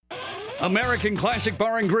American Classic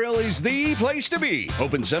Bar and Grill is the place to be.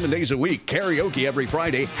 Open 7 days a week, karaoke every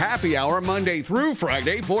Friday, happy hour Monday through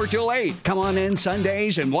Friday, 4 till 8. Come on in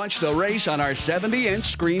Sundays and watch the race on our 70-inch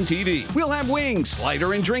screen TV. We'll have wings,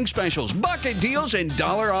 slider and drink specials, bucket deals, and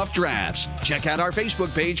dollar off drafts. Check out our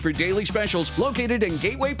Facebook page for daily specials located in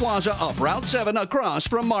Gateway Plaza up Route 7 across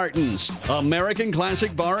from Martin's. American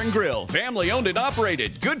Classic Bar and Grill, family owned and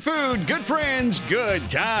operated. Good food, good friends, good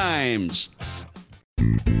times.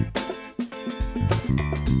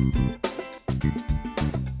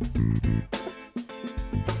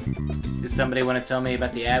 Does somebody want to tell me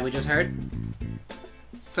about the ad we just heard?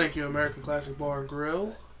 Thank you, American Classic Bar and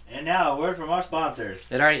Grill. And now, a word from our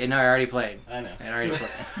sponsors. It already played. I know. It already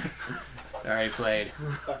played. It already played.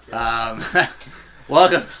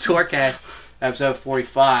 Welcome to Tourcast, episode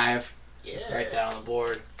 45. Yeah. Right down on the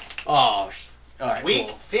board. Oh, all right, Week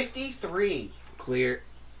cool. 53. Clear.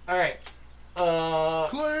 All right.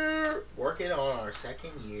 Clear. Working on our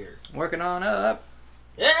second year. Working on up.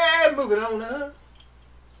 Yeah, moving on up.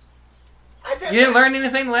 You didn't learn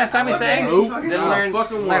anything the last time we sang? Nope. Didn't Not a learn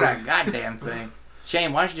fucking learn word. a goddamn thing.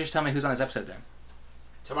 Shane, why don't you just tell me who's on this episode then?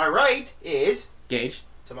 To my right is, Gage.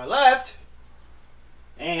 to my left,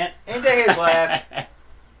 And and to his left,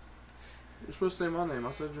 You're supposed to say my name.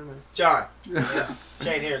 I said your name. John. Yes.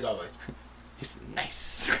 Shane here as always. It's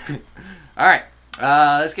nice. All right.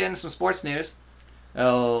 Let's get into some sports news.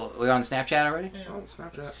 Oh, we on Snapchat already? Oh,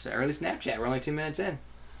 Snapchat. It's early Snapchat. We're only 2 minutes in.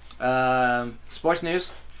 Sports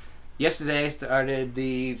news. Yesterday started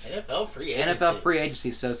the NFL free agency. NFL free agency,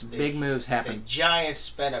 so some big moves The happened. Giants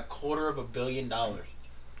spent $250 million I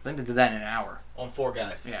think they did that in an hour. on 4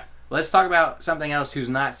 guys. Yeah. Let's talk about something else who's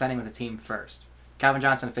not signing with the team first. Calvin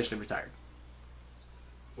Johnson officially retired.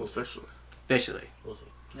 Officially. Officially. We'll see.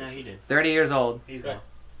 no, he did. 30 years old. He's gone.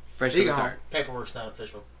 Officially He gone. retired. Paperwork's not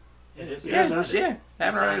official. Is it? Yeah. that's- He Haven't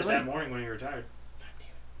signed already it that left. morning when he retired.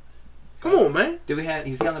 Come on, man. Do we have?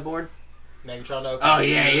 He's on the board. Megatron, no. Oh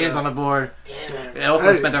yeah, he is on the board. Damn it.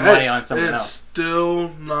 Oakland spent their money on something it's else. still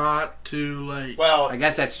not too late. Well, I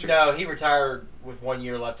guess that's true. no, he retired with 1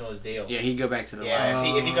 year left on his deal. Yeah, he'd go back to the Yeah,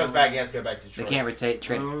 Lions. if he comes back, he has to go back to They Detroit.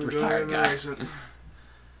 can't Oh, retire good guy. generation.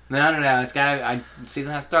 No. It's got.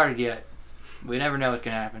 Season hasn't started yet. We never know what's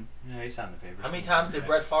gonna happen. Yeah, he signed the papers. How many times did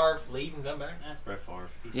Brett Favre leave and come back? That's Brett Favre.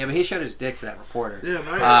 Yeah, but he showed his dick to that reporter. Yeah,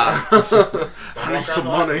 man. I need walk some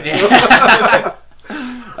around the money. Yeah.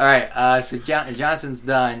 All right. So Johnson's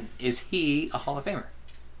done. Is he a Hall of Famer?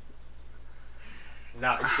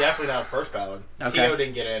 Definitely not first ballot. Okay. Tio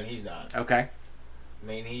didn't get in. He's not. Okay. I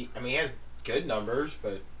mean, he has good numbers,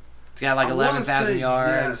 but He's got like I wanna 11,000 say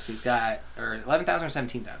yards. yes. He's got 11,000 or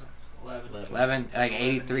 17,000. 11, like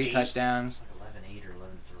 83 8. touchdowns. Like 11-8 or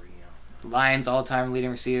 11-3, yeah. Lions all-time leading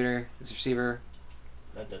receiver. His receiver.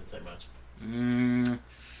 that doesn't say much.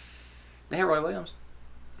 They had Roy Williams.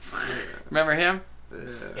 Remember him?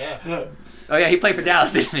 Yeah. Oh yeah, he played for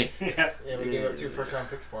Dallas, didn't he? Yeah. Yeah, we gave up 2 first-round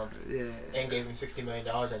picks for him. Yeah. And gave him $60 million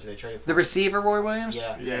after they traded for The him. receiver, Roy Williams.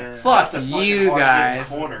 Yeah. Yeah. Fuck The fucking you hard guys.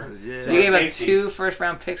 corner. Yeah. So you gave up Safety. 2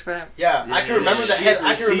 first-round picks for that? Yeah, I can remember the head.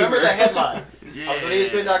 I can remember the headline. Yeah. I was on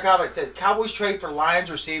ESPN.com. It says Cowboys trade for Lions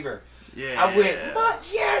receiver. Yeah. I went, what?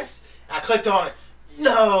 Yes. I clicked on it.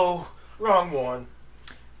 No, wrong one.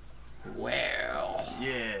 Well.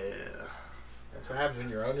 Yeah. That's what happens when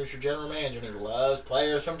your owner's your general manager and he loves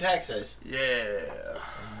players from Texas. Yeah.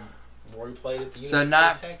 Roy played at the So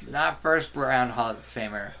University of Texas. not first-round Hall of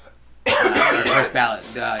Famer. Or first ballot.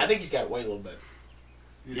 I think he's got to wait a little bit.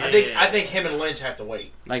 Yeah. I think him and Lynch have to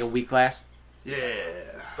wait Like a weak class. Yeah.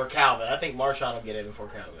 for Calvin. I think Marshawn will get in before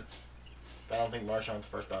Calvin. But I don't think Marshawn's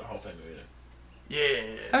first ballot Hall of Famer either.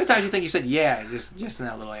 Yeah. How many times do you think you said yeah, just in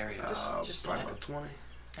that little area? Just probably like about 20.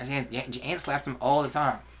 Ant slapped him all the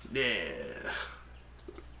time. Yeah.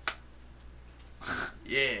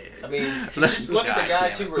 Yeah. I mean, just look at the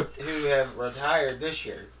guys who have retired this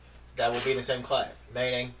year that will be in the same class.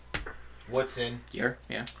 Manning, Woodson, Yeah.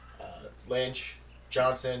 Lynch,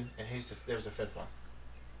 Johnson, and there's a fifth one.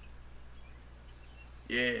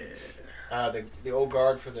 Yeah. The old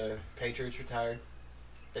guard for the Patriots retired.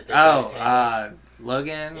 That they retained.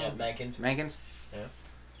 Logan. Yeah, Mankins. Mankins.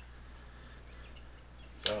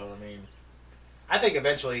 So, I mean, I think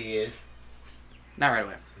eventually he is. Not right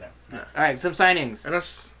away. No. All right, some signings. And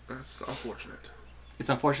that's unfortunate. It's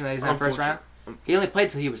unfortunate that he's not first round. Unfortunate. He only played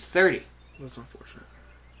till he was 30. That's unfortunate.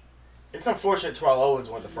 It's unfortunate Terrell Owens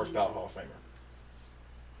won the first ballot Hall of Famer.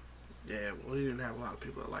 Yeah, well, he didn't have a lot of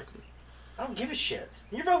people that liked him. I don't give a shit.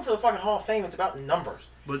 When you're voting for the fucking Hall of Fame, it's about numbers.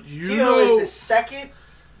 But you Tio know, is the second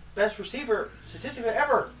best receiver statistically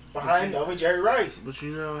ever behind only Jerry Rice. but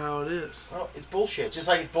you know how it is. Well, it's bullshit. Just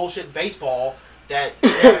like it's bullshit in baseball that they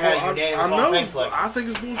haven't had a Well, unanimous I Hall of Fame know. selection. I think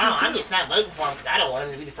it's bullshit I'm too. just not voting for him because I don't want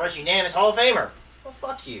him to be the first unanimous Hall of Famer. Well,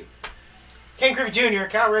 fuck you. Ken Griffey Jr.,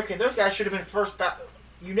 Cal Ripken, those guys should have been first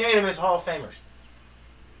unanimous Hall of Famers.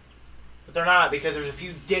 But they're not because there's a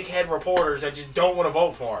few dickhead reporters that just don't want to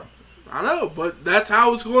vote for him. I know, but that's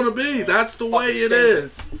how it's going to be. That's the way it stupid.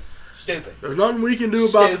 is. Stupid. There's nothing we can do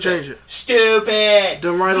about to Stupid. change it. Stupid.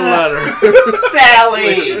 Then write a letter.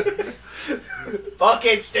 Sally!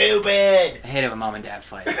 Fucking stupid. I hate it when mom and dad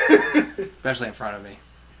fight. Especially in front of me.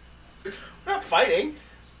 We're not fighting.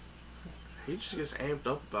 He just gets amped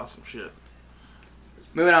up about some shit.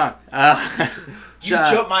 Moving on. You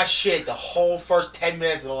jumped my shit the whole first 10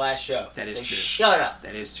 minutes of the last show. That is so true. Shut up.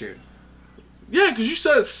 That is true. Yeah, because you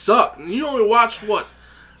said it sucked. And you only watched, what,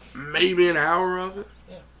 maybe an hour of it?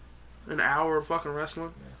 Yeah. An hour of fucking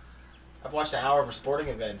wrestling? I've watched an hour of a sporting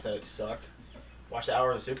event, so it sucked. Watched an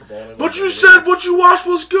hour of the Super Bowl. And it But wasn't you really said good. what you watched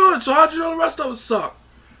was good, so how'd you know the rest of it sucked?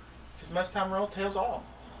 Because most time roll tails off.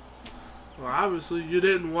 Well, obviously you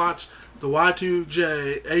didn't watch the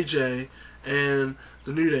Y2J, AJ, and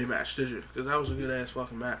the New Day match, did you? Because that was a good-ass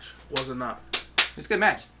fucking match. Was it not? It's a good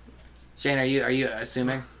match. shane, are you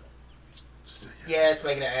assuming? Yeah, it's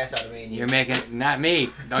making an ass out of me. And You're making... Not me.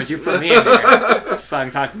 Don't you put me in there. Just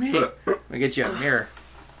fucking talk to me. Let me get you a mirror.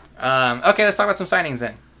 Okay, let's talk about some signings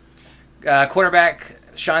then. Quarterback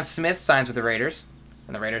Sean Smith signs with the Raiders,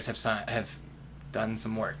 and the Raiders have done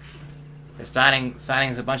some work. They're signing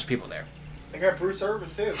a bunch of people there. They got Bruce Irvin,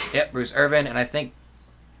 too. Yep, Bruce Irvin, and I think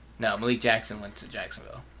Malik Jackson went to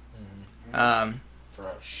Jacksonville. For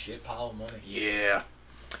a shit pile of money. Yeah.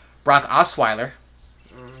 Brock Osweiler.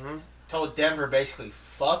 Mm-hmm. Told Denver basically,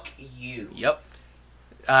 fuck you. Yep.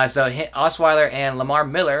 So Osweiler and Lamar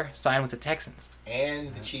Miller signed with the Texans.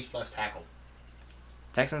 And the Chiefs left tackle.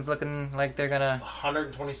 Texans looking like they're gonna...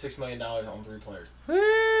 $126 million on 3 players.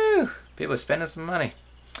 Woo! People spending some money.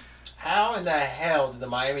 How in the hell did the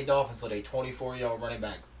Miami Dolphins let a 24-year-old running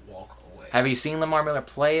back walk away? Have you seen Lamar Miller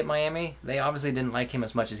play at Miami? They obviously didn't like him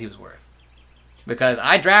as much as he was worth. Because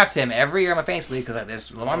I draft him every year in my fantasy league because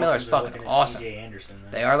this Lamar Miller is They're fucking looking at awesome. C.J. Anderson,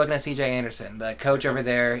 then. They are looking at C.J. Anderson. The coach over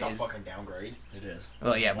there It's a is... fucking downgrade. It is.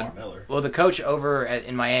 Well, yeah, Lamar but Miller. well, the coach over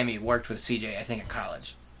in Miami worked with CJ, I think, in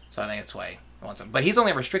college, so I think that's why he wants him. But he's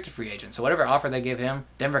only a restricted free agent, so whatever offer they give him,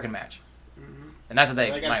 Denver can match. And not that they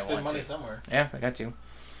They got to might spend want money to. somewhere. Yeah, they got to.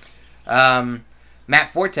 Matt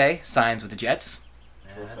Forte signs with the Jets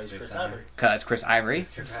Yeah, Replace that's a big Chris sign. Ivory. because Chris Ivory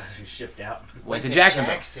Chris Ivory shipped out. went to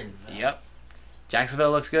Jacksonville. Jacksonville. Yep,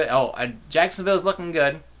 Jacksonville looks good. Oh, Jacksonville's looking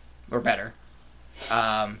good, or better.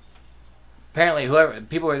 Apparently,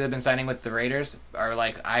 people that have been signing with the Raiders are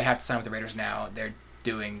like, I have to sign with the Raiders now. They're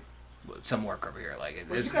doing some work over here. Like,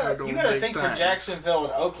 Well, this, you gotta doing big think for things. Jacksonville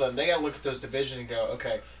and Oakland, they gotta look at those divisions and go,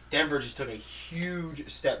 okay, Denver just took a huge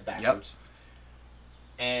step backwards.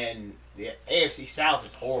 And the AFC South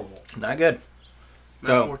is horrible. not good. Matt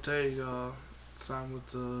So- Forte signed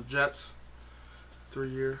with the Jets.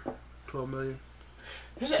 3-year, $12 million.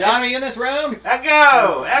 John, are you in this room?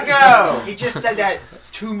 Echo! Echo! He just said that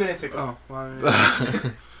 2 minutes ago. Oh,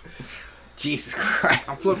 well, Jesus Christ.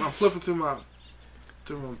 I'm flipping through my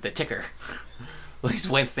The ticker. At least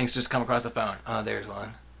when things just come across the phone. Oh, there's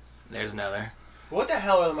one. There's another. What the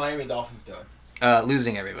hell are the Miami Dolphins doing?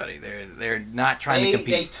 Losing everybody. They're not trying to They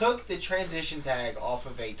compete. took the transition tag off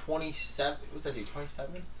of a 27. What's that dude?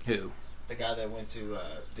 27? Who? The guy that went to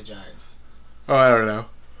the Giants. Oh, I don't know.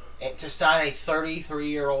 And to sign a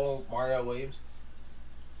 33-year-old Mario Williams.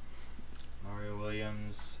 Mario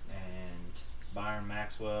Williams and Byron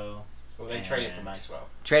Maxwell. Well, they traded for Maxwell.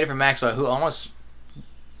 Traded for Maxwell, who almost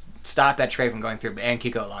stopped that trade from going through, and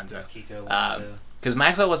Kiko Alonso. Kiko Alonso. Because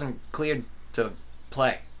Maxwell wasn't cleared to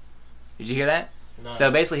play. Did you hear that? No.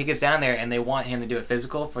 So basically, he gets down there, and they want him to do a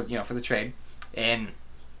physical for the trade. And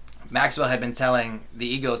Maxwell had been telling the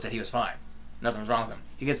Eagles that he was fine. Nothing was wrong with him.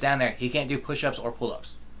 He gets down there, he can't do push-ups or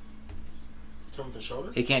pull-ups. Someone with the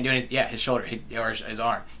shoulder? He can't do anything. Yeah, his shoulder, or his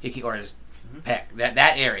arm, or his pec.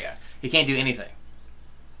 That area, he can't do anything.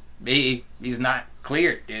 He's not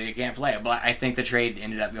cleared. He can't play. But I think the trade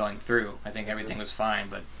ended up going through. I think everything was fine.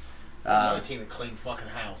 But Another team that cleaned fucking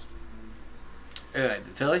house.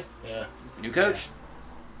 Philly, Yeah. new coach,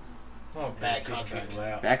 Oh, bad Kicking contracts. people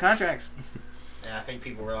out. bad contracts. And I think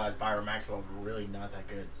people realize Byron Maxwell was really not that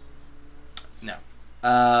good.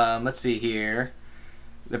 Let's see here.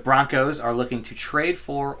 The Broncos are looking to trade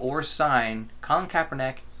for or sign Colin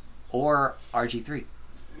Kaepernick or RG3.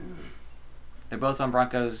 They're both on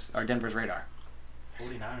Broncos or Denver's radar.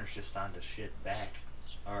 49ers just signed a shit back.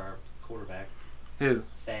 Our quarterback, Who?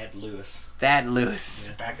 Thad Lewis. Thad Lewis.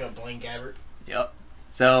 Yeah. Back up Blaine Gabbert. Yep.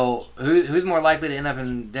 So who's more likely to end up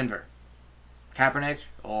in Denver? Kaepernick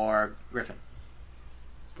or Griffin?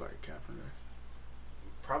 Like Kaepernick.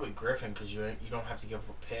 Probably Griffin, because you don't have to give up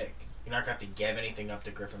a pick. You're not going to have to give anything up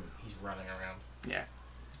to Griffin. He's running around. Yeah,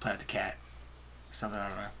 he's playing with the cat or something. I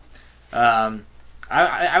don't know.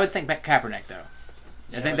 I would think Kaepernick though.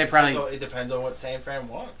 I think they probably. It depends on what San Fran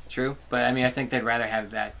wants. True, but I mean, I think they'd rather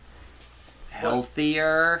have that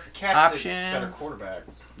healthier Cat's option. a better quarterback.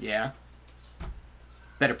 Yeah.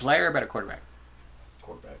 Better player or better quarterback?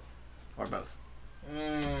 Quarterback. Or both?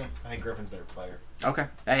 I think Griffin's a better player. Okay.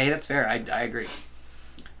 Hey, that's fair. I agree.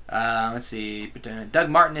 Let's see. Doug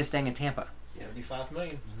Martin is staying in Tampa. Yeah, $75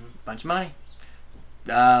 million. Bunch of money.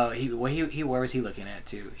 Where was he looking at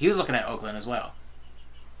too? He was looking at Oakland as well.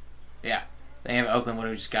 Yeah. They have Oakland would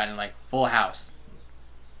have just gotten like full house.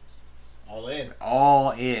 All in.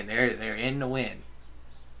 All in. They're in to win.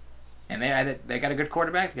 And they got a good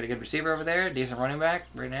quarterback. They got a good receiver over there. Decent running back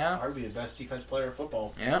right now. Arguably the best defense player in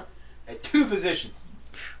football. Yeah. At 2 positions.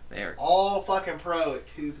 They're All fucking pro at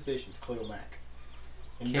 2 positions. Khalil Mack.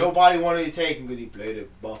 And Kick. nobody wanted to take him because he played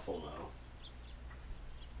at Buffalo.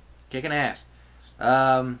 kicking ass.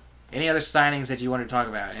 Any other signings that you want to talk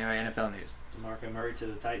about? Any other NFL news? DeMarco Murray to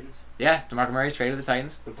the Titans. Yeah, DeMarco Murray's traded to the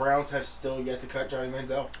Titans. The Browns have still yet to cut Johnny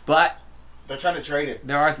Manziel. But They're trying to trade it.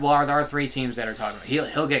 there are 3 teams that are talking about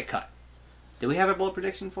it. He'll get cut. Do we have a bold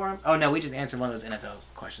prediction for him? Oh no, we just answered one of those NFL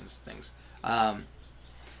questions things. I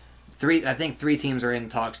think 3 teams are in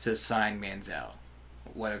talks to sign Manziel,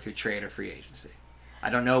 whether through trade or free agency. I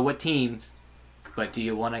don't know what teams, but do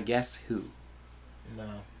you want to guess who? No.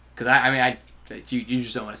 Because you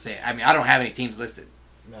just don't want to say it. I mean, I don't have any teams listed.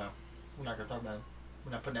 No. We're not going to talk about it.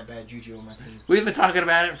 We're not putting that bad juju on my team. We've been talking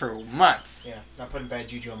about it for months. Yeah, not putting bad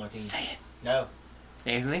juju on my team. Say it, No.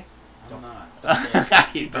 Anthony. I'm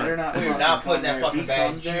not. You Better not. We're fucking not putting come that there. fucking If he bad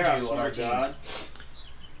comes there, I juju on swear our to team. God.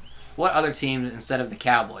 What other teams instead of the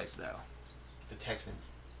Cowboys though? The Texans.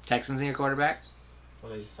 Texans in your quarterback?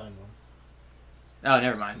 Well, they just signed one. Oh,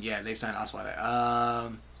 never mind. Yeah, they signed Osweiler.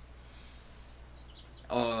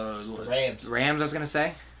 The Rams. Rams, I was gonna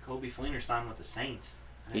say. Colby Fleener signed with the Saints.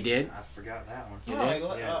 He did? I forgot that one. You Oh,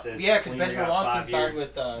 did? Yeah, it says yeah, because Fleener Benjamin got Watson 5 year- signed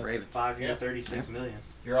with Ravens. 5 year, Yeah. $36 million.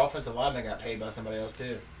 your offensive lineman got paid by somebody else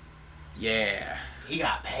too. Yeah. He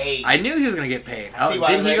got paid. I knew he was gonna get paid. I see why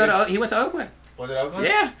Didn't he go Ravens- to? He went to Oakland. Was it Oakland?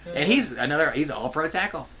 Yeah, and he's an all-pro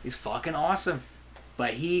tackle. He's fucking awesome,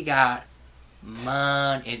 but he got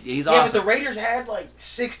money. And he's Yeah, but awesome. the Raiders had like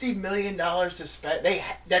 $60 million to spend. They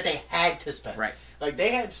had to spend. Right. Like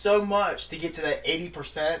they had so much to get to that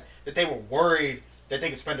 80% that they were worried that they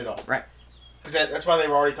could spend it all. Right. Because that's why they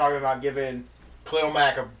were already talking about giving Khalil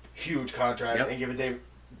Mack a huge contract Yep. and giving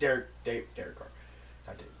Derek Carr,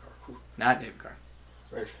 not David Carr. Whew. Not David Carr.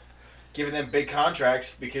 Right. Giving them big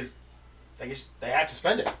contracts because they have to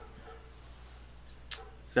spend it.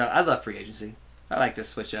 So I love free agency. I like this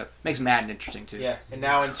switch up. Makes Madden interesting too. Yeah, and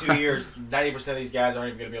now in 2 years, 90% of these guys aren't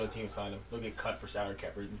even going to be able to team sign them. They'll get cut for salary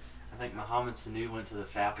cap reasons. I think Mohamed Sanu went to the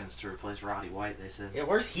Falcons to replace Roddy White, they said. Yeah,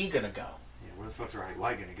 where's he going to go? Yeah, where the fuck's Roddy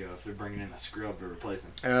White going to go if they're bringing in a scrub to replace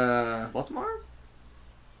him? Baltimore.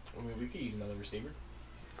 I mean, we could use another receiver.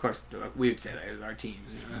 Of course, we would say that as our teams.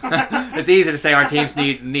 You know? It's easy to say our teams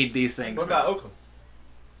need these things. What about Oakland?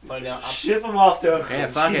 Find out. Ship him off to Oakland. Yeah,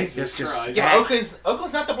 fuck it. Jesus Just- Christ. Yeah, Stack.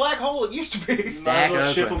 Oakland's not the black hole it used to be. Might as Stack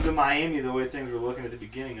well ship Oakland. him to Miami the way things were looking at the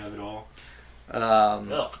beginning of it all.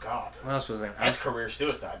 Oh God, What else was there? I that's career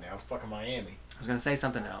suicide now. It's fucking Miami. was gonna say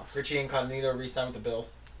something else. Richie Incognito re-signed with the Bills.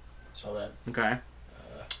 Saw that. Okay.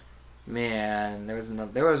 Man, there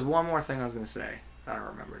was one more thing I was gonna say. I don't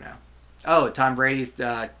remember now. Oh, Tom Brady's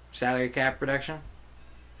salary cap reduction.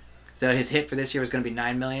 So his hit for this year was going to be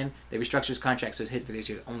 $9 million. They restructured his contract, so his hit for this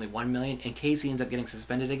year is only $1 million in case he ends up getting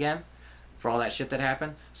suspended again for all that shit that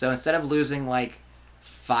happened. So instead of losing like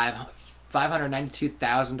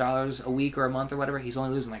 $592,000 a week or a month or whatever, he's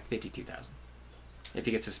only losing like $52,000 if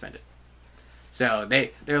he gets suspended. So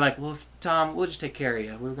they're like, well, Tom, we'll just take care of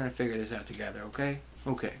you. We're going to figure this out together, okay?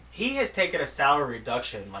 Okay. He has taken a salary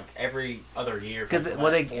reduction like every other year for the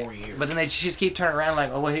last 4 years. But then they just keep turning around like,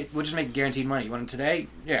 oh, we'll just make guaranteed money. You want it today?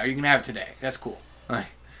 Yeah, you can have it today. That's cool. Like,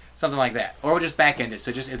 something like that. Or we'll just back end it.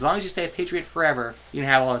 So just as long as you stay a Patriot forever, you can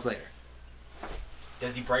have all this later.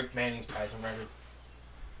 Does he break Manning's passing records?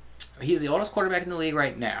 He's the oldest quarterback in the league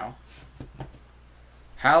right now.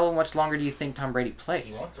 How much longer do you think Tom Brady plays?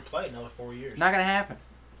 He wants to play another 4 years. Not going to happen.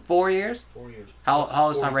 4 years? 4 years. How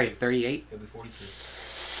old is Tom 42. Brady? 38? He'll be 42.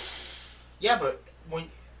 Yeah, but when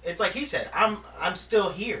it's like he said, I'm still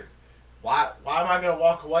here. Why am I gonna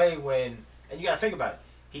walk away when? And you gotta think about it.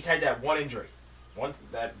 He's had that one injury,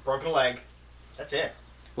 that broken leg. That's it.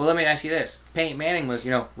 Well, let me ask you this. Peyton Manning was,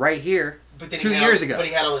 right here But then 2 he had years ago. But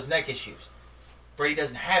he had all his neck issues. Brady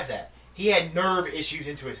doesn't have that. He had nerve issues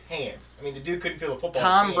into his hands. I mean, the dude couldn't feel the football.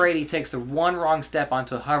 Tom Brady takes the one wrong step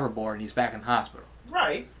onto a hoverboard and he's back in the hospital.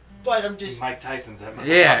 Right, but I'm just. Mike Tyson's that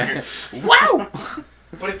motherfucker. Yeah. Wow!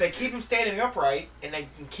 But if they keep him standing upright and they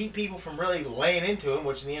can keep people from really laying into him,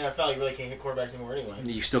 which in the NFL you really can't hit quarterbacks anymore anyway.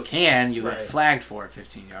 You still can. You Right. get flagged for it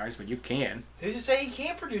 15 yards, but you can. Who's to say he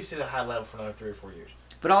can't produce at a high level for another 3 or 4 years?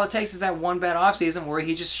 But all it takes is that one bad offseason where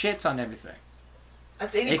he just shits on everything.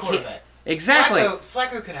 That's any It can't- quarterback. Exactly.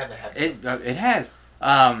 Flacco could have that happen. It has.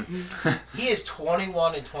 He is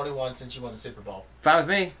 21-21 since you won the Super Bowl. Fine with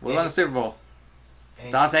me. We won the Super Bowl. And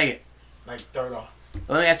he's I'll take it. like third off.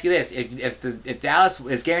 Let me ask you this: if Dallas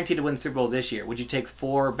is guaranteed to win the Super Bowl this year, would you take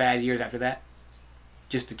 4 bad years after that,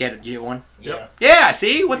 just to get one? Yeah. Yeah.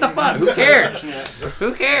 See, what the fuck? Who cares?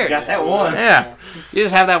 Who cares? Got that one. Yeah. You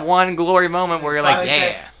just have that one glory moment where you're like, Finally say-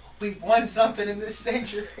 yeah, We've won something in this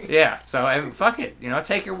century. yeah. So fuck it.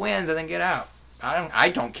 Take your wins and then get out. I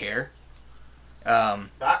don't care.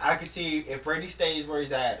 I could see if Brady stays where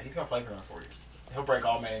he's at, he's gonna play for another 4 years. He'll break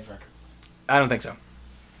all Manning's record. I don't think so.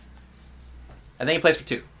 I think he plays for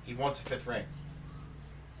 2. He wants a 5th ring.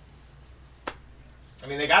 I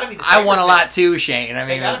mean, they got to be. The I won a favorites lot too, Shane. I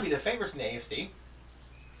They mean, got to be the favorites in the AFC.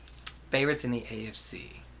 favorites in the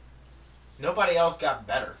AFC. Nobody else got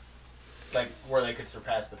better, like where they could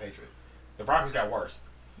surpass the Patriots. The Broncos got worse.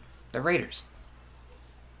 The Raiders.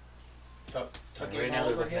 Took Right it now all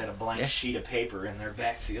they're over looking at again. a blank Yeah. sheet of paper in their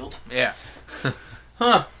backfield. Yeah.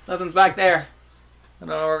 Huh. Nothing's back there. I don't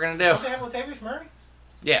know what we're gonna do. What they have with Latavius Murray?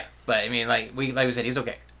 Yeah, but I mean, like we said, he's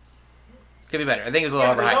okay. Could be better. I think he was a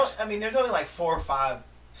little Yeah, but overhyped. there's only like 4 or 5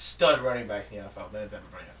 stud running backs in the NFL. Then it's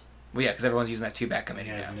everybody else. Well, yeah, because everyone's using that 2-back They committee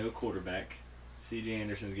have now. no quarterback. C.J.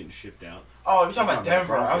 Anderson's getting shipped out. Oh, you're talking about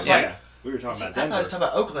Denver. I was like, we were talking see, I about thought I was Denver. talking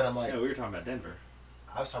about Oakland. I'm like, Yeah, we were talking about Denver.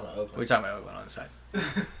 I was talking about We're Oakland. talking about Oakland on the side.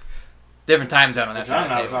 Different time zone on that John side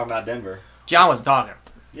and of I the were table. talking about Denver. John wasn't talking.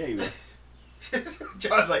 Yeah, you were.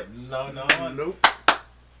 John's like, no. Nope.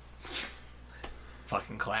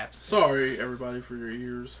 Fucking claps. Sorry, everybody, for your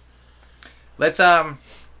ears. Let's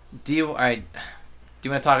do you want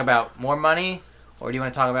to talk about more money, or do you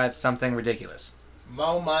want to talk about something ridiculous?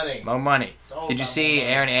 Mo money. More money. It's all Did you about see money.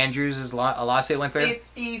 Aaron Andrews' a lawsuit went through?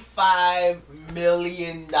 $55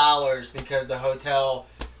 million because the hotel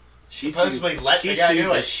supposedly let the guy sued do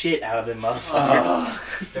the it. shit out of them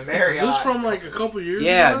motherfuckers. The Marriott. Is this from like a couple years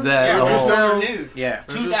Yeah, ago? the yeah, the just whole renewed. yeah.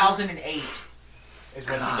 2008 is when he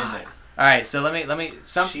did this. All right, so let me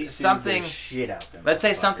She sued something. the shit out of them. Let's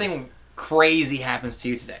say motherfuckers. something crazy happens to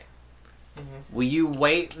you today. Mhm. Will you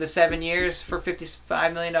wait the 7 years for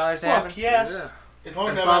 $55 million to happen? Fuck yes. Yeah. As long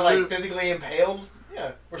as If I'm not I like knew- physically impaled.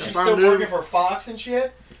 Yeah. Where she's If I still knew- working for Fox and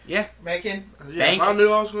shit. Yeah. Making. Yeah, Bank. if I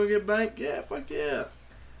knew I was going to get banked, yeah, fuck yeah.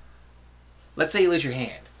 Let's say you lose your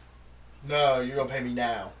hand. No, you're gonna pay me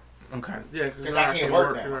now. Okay. Yeah, 'Cause I can't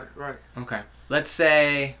work now. Right, right. Okay. Let's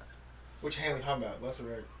say Which hand we talking about? Left or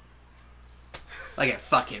right? like it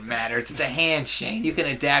fucking matters. It's a hand, Shane. You can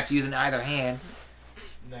adapt using either hand.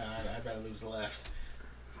 No, I'd rather lose the left.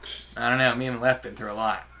 I don't know. Me and Left been through a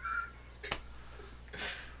lot.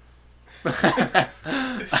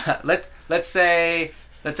 let's say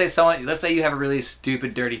you have a really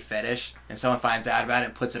stupid, dirty fetish, and someone finds out about it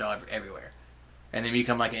and puts it all everywhere, and then you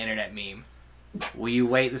become like an internet meme. Will you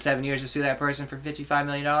wait the 7 years to sue that person for $55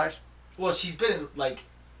 million? Well, she's been like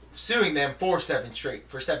suing them for 7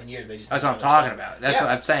 years. They just That's what I'm talking about. That's Yeah.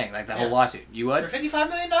 what I'm saying. Like the whole Yeah. lawsuit. You For would? $55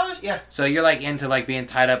 million? Yeah. So you're like into like being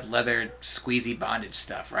tied up, leather, squeezy bondage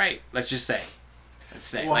stuff, right? Let's just say. Let's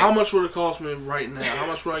say. Well, like, how much would it cost me right now? How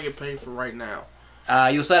much would I get paid for right now?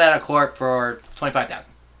 you'll set out of court for $25,000.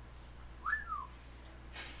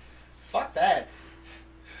 Fuck that.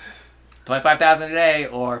 $25,000 today,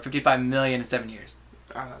 or $55 million in 7 years.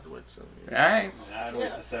 I'd have to wait 7 years. All right. I'd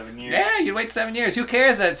wait the 7 years. Yeah, you'd wait 7 years. Who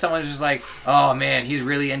cares that someone's just like, oh man, he's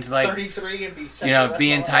really into like, 33 and be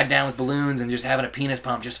being tied down with balloons and just having a penis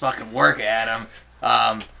pump. Just fucking work at him.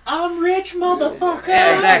 I'm rich, motherfucker.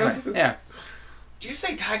 Yeah, exactly. Yeah, Did you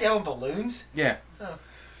say tied down with balloons? yeah. Oh.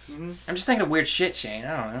 I'm just thinking of weird shit, Shane.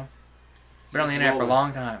 I don't know. Been on the internet for a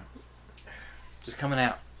long time. Just coming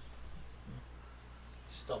out.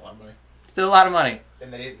 Just still a lot of money. Still a lot of money.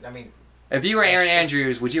 And they didn't, I mean, If you were Aaron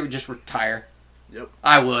Andrews, would you just retire? Yep.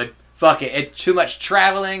 I would. Fuck it. It's too much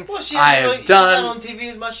traveling. well, she I hasn't have really, she's not done. on TV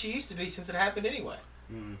as much as she used to be since it happened anyway.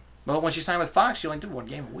 Well, when she signed with Fox, she only did 1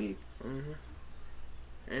 game a week. Mm-hmm.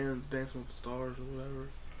 And Dancing with the Stars or whatever.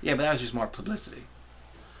 Yeah, but that was just more publicity.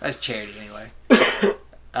 That's charity anyway.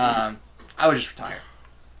 I would just retire.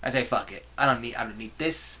 I'd say fuck it. I don't need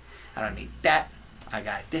this. I don't need that. I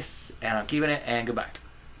got this, and I'm keeping it. And goodbye.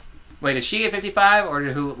 Wait, does she get 55, or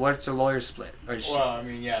what's the lawyer's split? Or does Well, I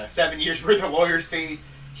mean, yeah, 7 years worth of lawyers' fees.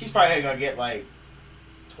 She's probably gonna get like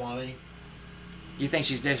 20. you think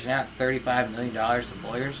she's dishing out $35 million to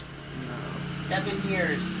lawyers? 7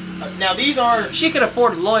 years. Now these are. She could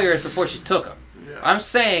afford lawyers before she took them. Yeah. I'm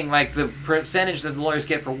saying, like, the percentage that the lawyers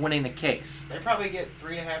get for winning the case. They probably get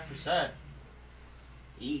 3.5%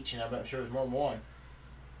 each, and I'm sure it's more than one.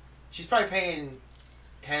 She's probably paying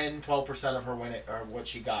 10-12% of her win it, or what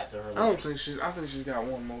she got to her. I don't think she's. I think she's got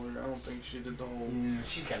one lawyer. I don't think she did the whole.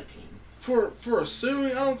 She's got a team. For a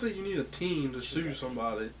suing, I don't think you need a team to sue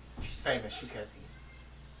somebody. She's famous. She's got a team.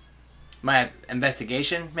 My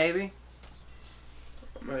investigation, maybe?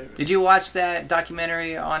 Maybe. Did you watch that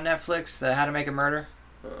documentary on Netflix, the How to Make a Murder?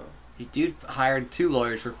 The dude hired 2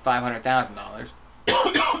 lawyers for $500,000.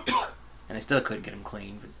 And they still couldn't get him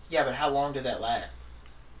clean. But Yeah, but how long did that last?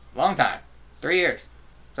 long time. 3 years.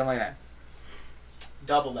 Something like that.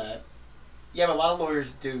 Double that. Yeah, but a lot of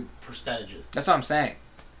lawyers do percentages. That's what I'm saying.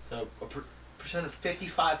 So a percent of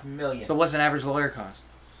 $55 million. But what's an average lawyer cost?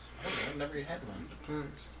 I don't know, I've never had one.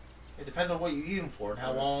 Depends. It depends on what you use them for and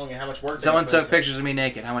how long and how much work. Someone they put took into it. pictures of me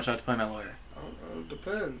naked. How much do I have to pay my lawyer? I don't know.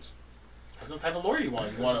 Depends. Depends on the type of lawyer you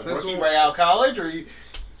want. You want a Depends rookie on- right out of college, or you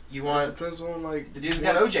It want depends on like the dude that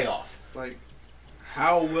got OJ off. like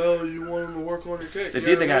how well you want him to work on your case. The You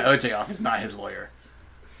dude know that what I got mean? OJ off is not his lawyer.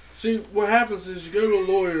 See, what happens is you go to a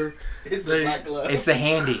lawyer. It's They- the black glove. It's the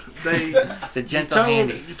handy. They It's a gentle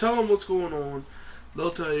handy. You tell them what's going on. They'll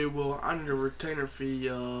tell you, well, I need a retainer fee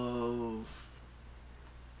of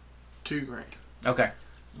 $2,000. Okay.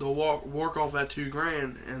 They'll work off that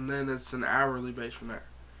 $2,000, and then it's an hourly base from there.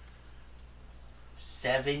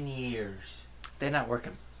 7 years. They're not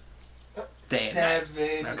working. Day and night.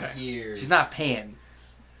 7 Okay. years. She's not paying.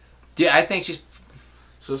 Dude, I think she's...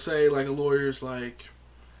 So say like a lawyer's like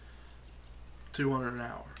 $200 an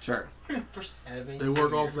hour. Sure. for 7 They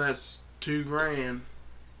work years. off that $2,000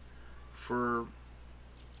 for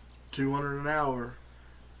 $200 an hour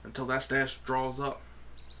until that stash draws up,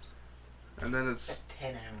 and then That's it's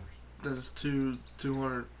 10 hours. then it's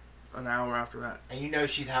 $200 an hour after that. And you know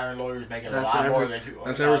she's hiring lawyers making a That's lot more every than $200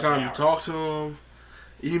 that's every time an you hour. talk to them,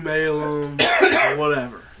 email them, or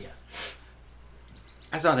whatever.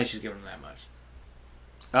 I still don't think she's giving him that much.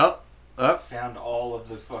 Oh. Found all of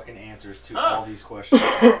the fucking answers to Oh. all these questions.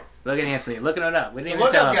 Look at Anthony. Looking it up. We didn't The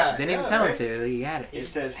even tell lookup him. guy. Didn't even Yeah, tell him right. to. He got it. It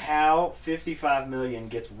says how 55 million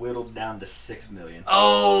gets whittled down to 6 million.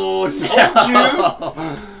 Oh, no.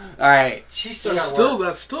 All right. She's still got Still, work.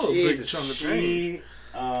 that's still a big Jesus, chunk of change. She,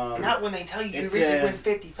 Not when they tell you It you originally win says,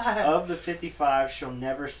 55. of the 55, she'll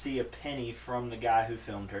never see a penny from the guy who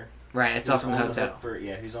filmed her. Right, it's all Who's from the on hotel. hook for,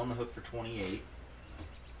 who's on the hook for 28.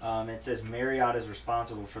 It says Marriott is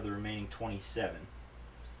responsible for the remaining 27.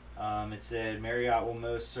 It said Marriott will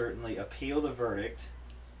most certainly appeal the verdict,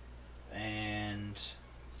 and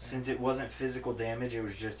since it wasn't physical damage, it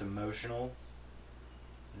was just emotional,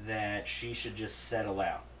 that she should just settle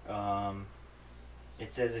out.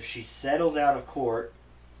 It says if she settles out of court,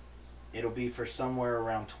 it'll be for somewhere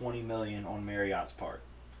around $20 million on Marriott's part.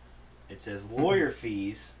 It says lawyer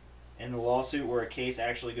fees. In the lawsuit where a case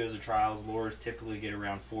actually goes to trials, lawyers typically get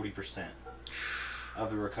around 40% of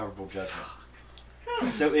the recoverable judgment.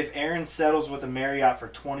 So if Aaron settles with a Marriott for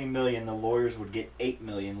 $20 million, the lawyers would get $8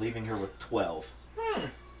 million, leaving her with 12.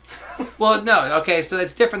 Well, no. Okay, so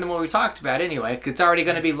that's different than what we talked about anyway. 'Cause it's already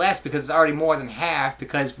going to be less because it's already more than half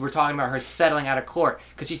because we're talking about her settling out of court.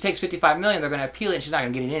 Because she takes $55 million, they're going to appeal it and she's not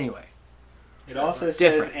going to get it anyway. It also says,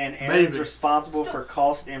 Different. and Aaron's Maybe. responsible for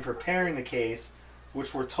cost in preparing the case,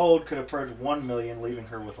 which we're told could approach $1 million, leaving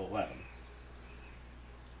her with 11.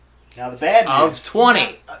 Now the bad Of news.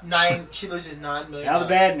 20. She loses $9 million. Now the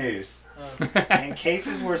bad news. Oh. In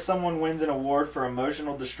cases where someone wins an award for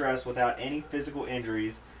emotional distress without any physical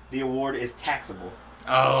injuries, the award is taxable.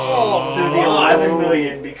 Oh. So the 11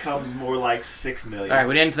 million becomes more like 6 million. All right,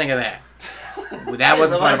 we didn't think of that. That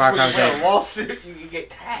wasn't part of our When conversation. you win a lawsuit, you can get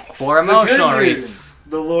taxed. For The good emotional news, reasons.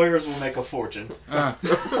 the lawyers will make a fortune.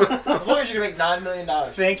 The lawyers are gonna make $9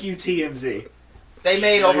 million. Thank you, TMZ. They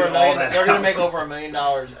made over $1 All million. that They're gonna out. make over $1 million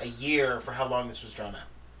a year for how long this was drawn out.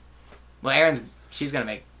 Well, she's going to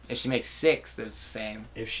make, if she makes 6, it's the same.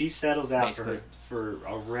 If she settles out Basically. for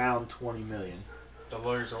around 20 million, The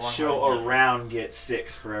lawyers are she'll around get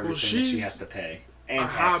 6 for everything that she she's has to pay. A And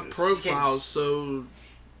high taxes. profile, so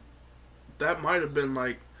that might have been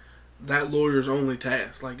like that lawyer's only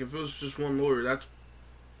task. Like if it was just one lawyer, that's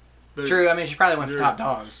big. True, I mean, she probably went for Yeah. top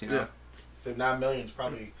dogs, you know. Yeah. So $9 million is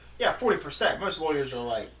probably 40%. Most lawyers are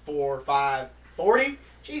like 4, 5, 40.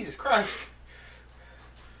 Jesus Christ.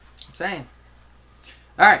 I'm saying.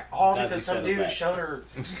 All right. All Glad because we some settled dude that. showed her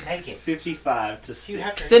naked. 55 to You 6.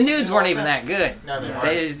 have to The nudes weren't even that good. No,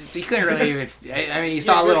 they You couldn't really even. I mean, you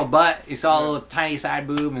saw a little butt, you saw a little tiny side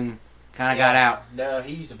boob, and kind of got out. No,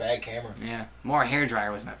 he used a bad camera. Yeah, more hair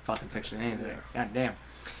dryer was in that fucking picture than anything. God damn.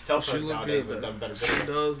 Cell She phones look nowadays good, would have though. done better. It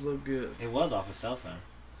does look good. It was off a cell phone.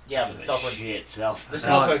 Yeah, It but was cell a phones. shit cell phone. The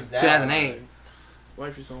cell phones now. 2008.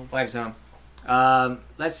 Wifey's home. Wife's home.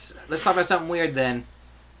 Let's talk about something weird then.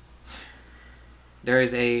 There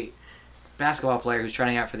is a basketball player who's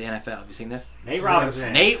trying out for the NFL. Have you seen this? Nate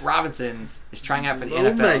Robinson. Nate Robinson is trying out for the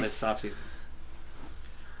Little NFL Nate. this offseason.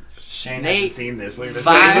 Shane Nate- hasn't seen this. Look at this.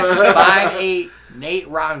 5'8" Nate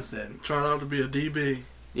Robinson. Trying out to be a DB.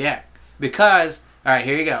 Yeah, because all right,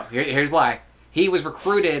 here you go. Here's why. He was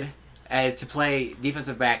recruited as to play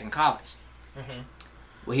defensive back in college. Mhm.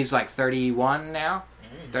 Well, he's like 31 now,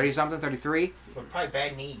 Mm. 30 something, 33. But probably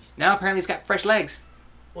bad knees. Now apparently he's got fresh legs.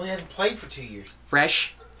 Well, he hasn't played for 2 years.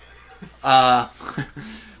 Fresh.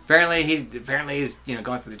 Apparently he's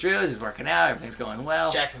going through the drills. He's working out. Everything's going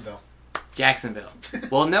well. Jacksonville.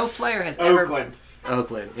 Well, no player has ever.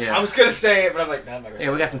 Oakland. Yeah. I was gonna say it, but I'm like, no, I'm not gonna.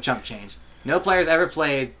 Yeah, we got some chump change. No player's ever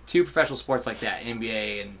played two professional sports like that,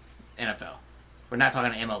 NBA and NFL. We're not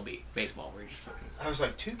talking MLB, baseball. We're just fucking... I was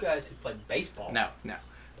like, two guys who played baseball. No. Bo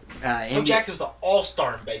NBA, Jackson was an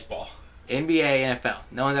all-star in baseball. NBA, NFL.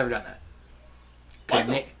 No one's ever done that.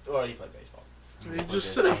 Michael, Nick- well, he played baseball. He just What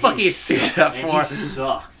said the fuck he suited up And for? he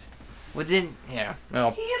sucked. Well, didn't... Yeah.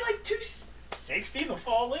 Well, He had like 260 in the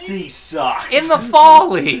fall league. He sucked. in the fall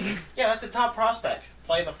league. Yeah, that's the top prospects.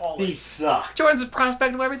 Play in the fall He league. sucked. Jordan's a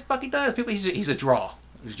prospect of whatever the fuck he does. People, he's a draw.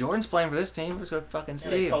 If Jordan's playing for this team, let's go fucking Yeah,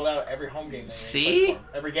 they see. sold out every home game. See? Played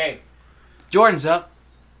for. Every game. Jordan's up.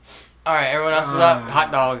 All right, everyone else is up.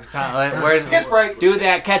 Hot dogs. Time. Where's Piss break. do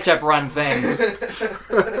that ketchup run thing?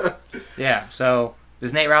 Yeah. So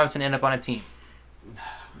does Nate Robinson end up on a team?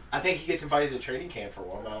 I think he gets invited to training camp for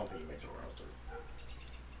one, but I don't think he makes a roster.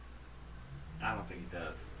 I don't think he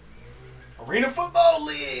does. Arena Football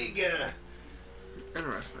League.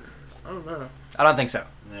 Interesting. I don't know. I don't think so.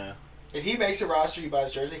 No. If he makes a roster, you buy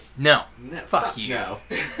his jersey. No. No, Fuck you. No.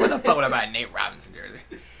 What the fuck would I buy a Nate Robinson jersey?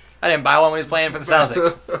 I didn't buy one when he was playing for the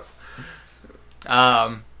Celtics.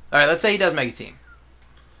 All right, let's say he does make a team.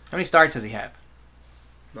 How many starts does he have?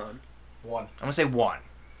 None. One. I'm gonna say one,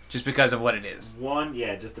 just because of what it is. One,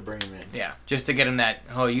 yeah, just to bring him in. Yeah, just to get him that.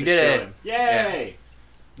 Oh, you To did show it, him. Yay!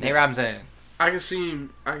 Nate Robinson. I can see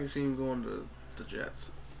him going to the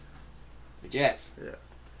Jets. The Jets. Yeah.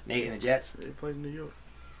 Nate and the Jets. They played in New York.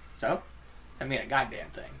 So, I mean a goddamn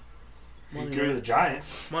thing. You Money, go to man. the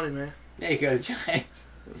Giants. Money, man. There you go, the Giants.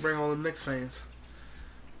 Bring all the Knicks fans.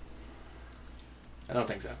 I don't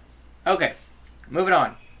think so. Okay, moving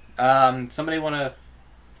on. Somebody wanna?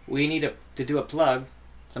 We need to do a plug.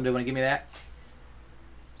 Somebody wanna give me that?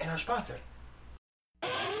 And our sponsor.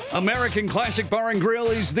 American Classic Bar and Grill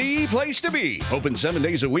is the place to be. Open 7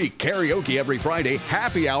 days a week. Karaoke every Friday.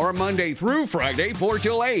 Happy hour Monday through Friday, 4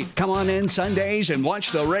 till 8. Come on in Sundays and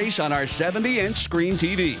watch the race on our 70-inch screen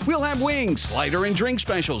TV. We'll have wings, slider and drink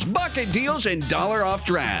specials, bucket deals, and dollar off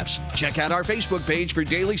drafts. Check out our Facebook page for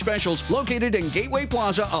daily specials located in Gateway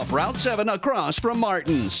Plaza up Route 7 across from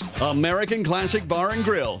Martin's. American Classic Bar and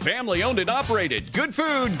Grill. Family owned and operated. Good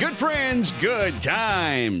food, good friends, good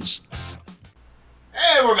times.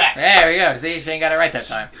 Hey, we're back. There we go. See, Shane got it right that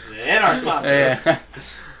time. And our sponsor. Yeah.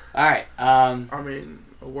 All right. I mean,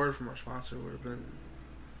 a word from our sponsor would have been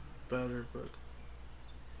better, but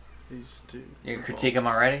he's too. You involved. critique him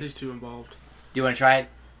already? Do He's too involved. you want to try it?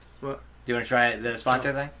 What? Do you want to try the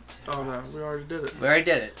sponsor thing? Oh no, we already did it. We already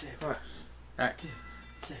did it. Right.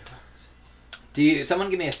 Do you? Someone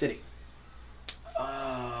give me a city.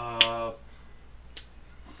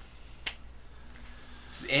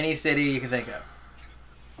 Any city you can think of.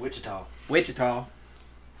 Wichita. Wichita.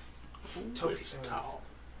 Wichita.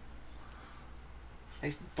 How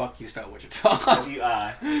the fuck you spell Wichita?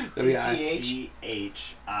 W-I-C-H-I-T-A.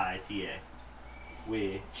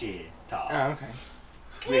 Wichita. Oh, okay.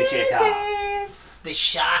 Wichita. The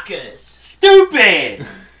Shockers. Stupid!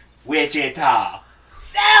 Wichita.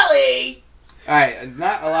 Sally. All right.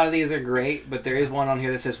 Not a lot of these are great, but there is one on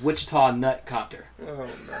here that says Wichita Nut Copter. Oh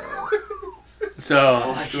no.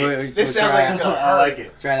 So like it. we'll This sounds try, like it's gonna I like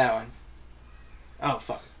it. try that one. Oh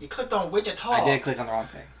fuck! You clicked on Wichita. I did click on the wrong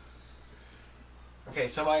thing. Okay,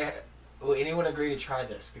 somebody. Will anyone agree to try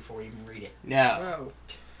this before we even read it? No.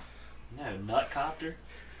 No. No, Nutcopter?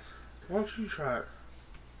 Why don't you try it?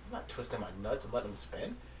 I'm not twisting my nuts and letting them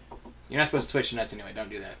spin. You're not supposed to twitch your nuts anyway. Don't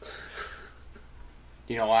do that.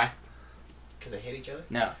 Do you know why? Because they hit each other?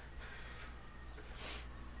 No.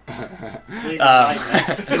 Please enlighten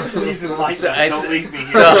us. Please enlighten us. Don't leave me here.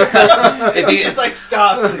 So, if you just like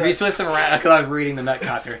stop. if you twist them around, because I was reading the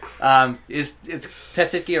Nutcopter, it's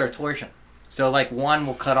testicular torsion. So like one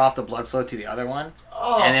will cut off the blood flow to the other one,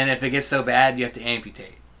 Oh, and then if it gets so bad, you have to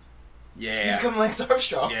amputate. you Yeah. become Lance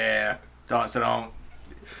Armstrong. Yeah. Don't. So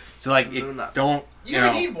like, No nuts. don't. You You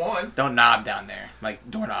don't know, need one. don't knob down there. Like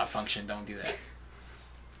doorknob function. Don't do that.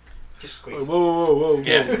 Just Whoa, squeeze. whoa.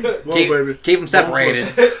 Yeah. Whoa, keep, baby. keep them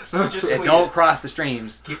separated. Just And squeeze. don't cross the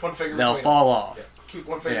streams. Keep one finger. They'll between fall them. off. Yeah. Keep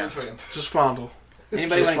one finger Yeah. between them. Just fondle.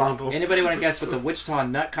 Anybody Just want fondle. to guess what the Wichita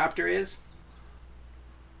Nutcopter is?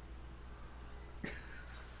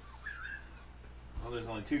 Well, there's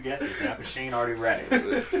only 2 guesses now because Shane already read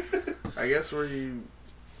it. I guess where you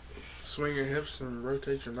swing your hips and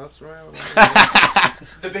rotate your nuts around.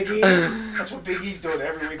 The Big E. That's what Big E's doing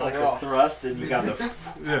every week Like on the Raw. thrust, and you got the.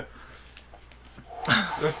 Yeah.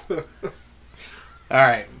 All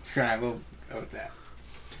right, we'll go with that.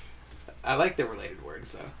 I like the related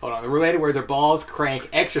words though. Hold on, the related words are balls, crank,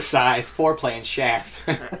 exercise, foreplay, and shaft.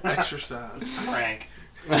 Exercise. Crank.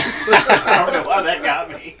 I don't know why that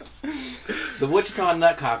got me. The Wichita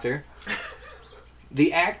Nutcopter.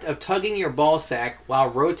 The act of tugging your ball sack while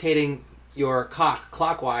rotating your cock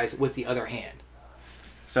clockwise with the other hand.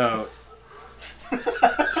 So,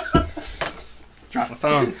 drop the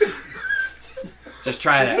phone. Just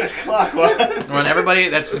try that. It's clockwise. When everybody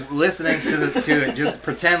that's listening to it, just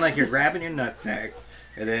pretend like you're grabbing your nutsack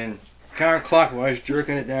and then counterclockwise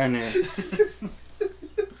jerking it down there.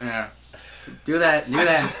 Yeah. Do that. Lift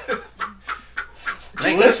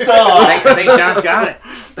off. St. John's got it.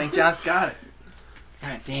 St. John's got it.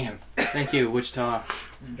 God damn. Thank you, Wichita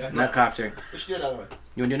Nutcopter. We should do another one.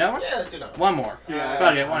 You want to do another one? Yeah, let's do another one. One more. Yeah,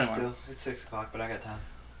 Fuck it, one more. Still, it's 6 o'clock, but I got time.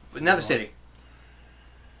 Another city.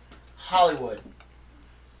 Hollywood,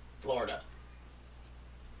 Florida.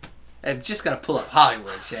 I'm just gonna pull up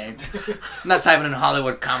Hollywood, Shane. I'm not typing in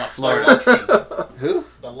Hollywood, Florida. Biloxi. Who?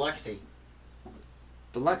 Biloxi.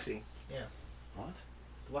 Biloxi. What?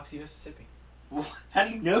 Biloxi, Mississippi. How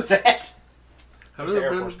do you know that? Have There's you the ever Air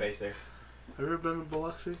been? Force Base there. Have you ever been to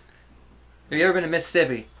Biloxi? Have you ever been to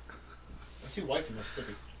Mississippi? I'm too white for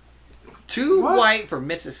Mississippi. Too What? white for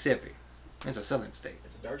Mississippi. It's a southern state.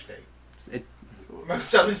 It's a dark state. It- Most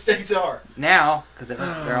southern states are. Now, because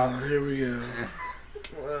they're all... Here we go.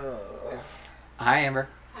 Hi, Amber.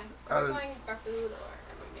 Hi. Uh, We're going back to the door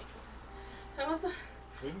every day. That was the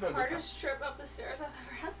We can go get some. hardest trip up the stairs I've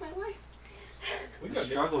ever had in my life. We can The go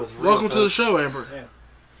get struggle is real. Welcome to the folks. show, Amber.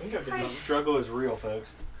 We can go get The some. struggle is real,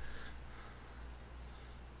 folks.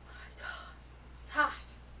 It's hot.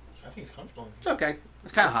 I think it's comfortable. It's okay.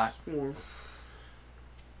 It's kind of hot. Warm.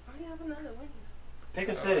 Why do you have another window? Pick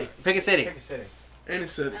a city. Pick a city. Pick a city. Any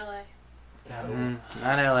city. LA.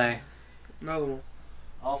 Not L.A. Another one.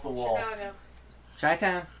 Off the wall. Chicago.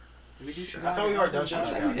 Chi-town. I thought we already done We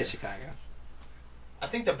Chicago. did Chicago. I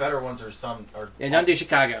think the better ones are some. Are, Yeah, don't do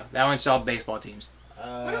Chicago. That one's all baseball teams.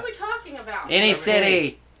 What are we talking about? Any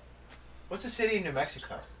city. What's the city in New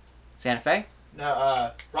Mexico? Santa Fe?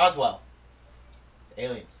 No, Roswell.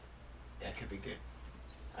 Aliens. That could be good.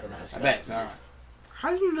 I don't know how to I spell bet it. it's not right.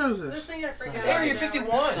 How do you know This this? thing gonna freak It's out. Area right now.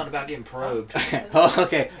 51. It's not about getting probed. Oh,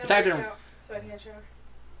 okay. I Gotta typed freak in out so I can shower.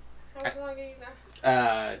 How much longer you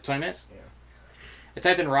got? 20 minutes? Yeah. I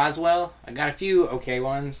typed in Roswell. I got a few okay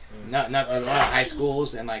ones. Not a lot of high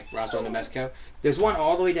schools and like Roswell, New Mexico. There's one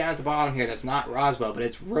all the way down at the bottom here that's not Roswell, but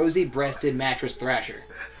it's Rosy-breasted mattress thrasher.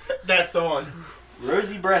 That's the one.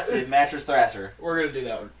 Rosy-breasted mattress thrasher. We're gonna do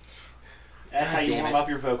that one. That's how you Damn warm it. up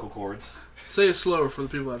your vocal cords. Say it slower for the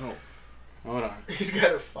people at home. Hold on. He's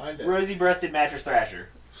gotta find it. Rosy-breasted mattress thrasher.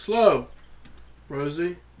 Slow.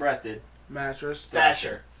 Rosie. Breasted. Mattress.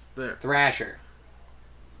 Thatcher. There. Thrasher.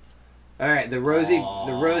 All right, the rosy,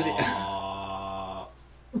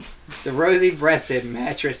 the rosy-breasted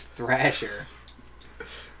mattress thrasher.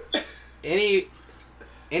 Any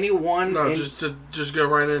one? No, just go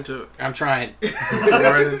right into it. I'm trying. Go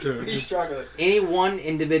right into it. He's Just, struggling. Any one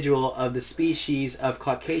individual of the species of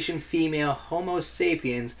Caucasian female Homo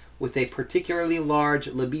sapiens with a particularly large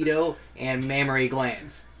libido and mammary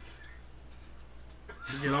glands.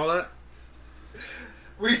 you get all that?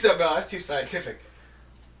 Read something else. That's too scientific.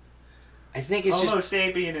 I think it's Homo just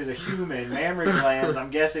sapien is a human. Mammary glands,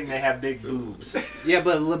 I'm guessing they have big boobs. yeah,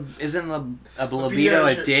 but isn't a libido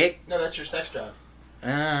a your- dick? No, that's your sex drive.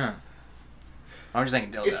 I'm just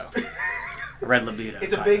thinking dildo. Red libido.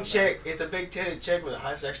 It's a big chick. It's a big titted chick with a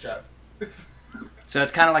high sex drive. So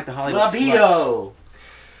it's kind of like the Hollywood slut. Libido!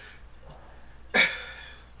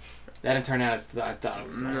 That didn't turn out as I thought it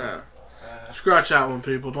was. No. Scratch that one,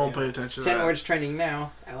 people. Don't pay attention to 10 that. words trending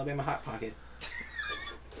now. Alabama Hot Pocket.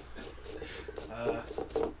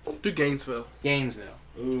 Do Gainesville. Gainesville.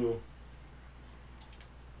 Ooh.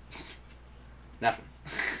 Nothing.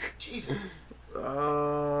 Jesus.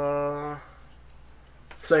 Salem.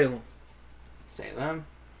 Salem.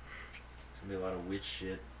 It's gonna be a lot of witch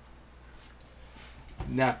shit.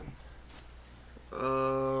 Nothing.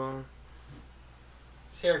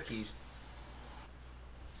 Syracuse.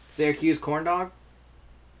 Syracuse corn dog.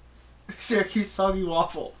 Syracuse soggy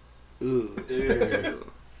waffle. Ooh.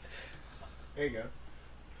 Ew. There you go.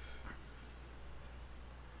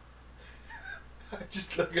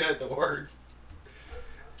 Just looking at the words.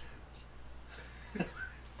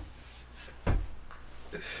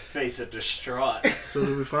 Face of distraught. So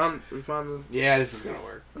did we find the Yeah, this is gonna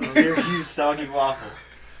work. Syracuse soggy waffle.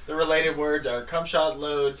 The related words are cum shot,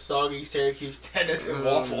 load, soggy, Syracuse, tennis, and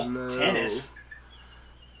waffle. No. Tennis.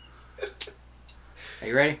 Are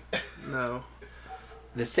you ready? No.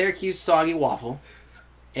 The Syracuse soggy waffle.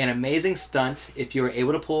 An amazing stunt if you are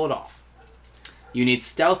able to pull it off. You need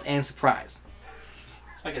stealth and surprise.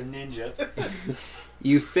 Like a ninja.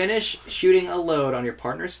 You finish shooting a load on your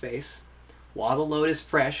partner's face. While the load is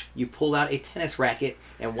fresh, you pull out a tennis racket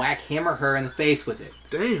and whack him or her in the face with it,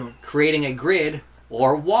 Damn. creating a grid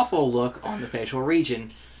or waffle look on the facial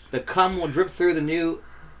region. The cum will drip through the new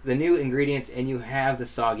ingredients, and you have the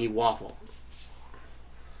soggy waffle.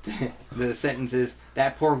 The sentence is,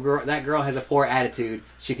 that girl has a poor attitude.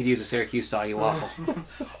 She could use a Syracuse soggy waffle.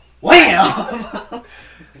 Wham!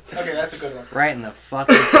 Okay, that's a good one. Right in the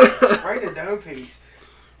fucking... Right in the dome piece.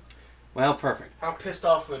 Well, perfect. How pissed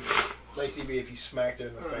off would Lacey be if you smacked her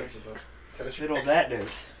in the face with a tennis Fiddle racket? that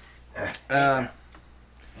dude.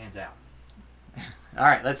 Hands out. All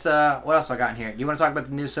right, let's... what else I got in here? You want to talk about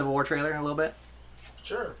the new Civil War trailer a little bit?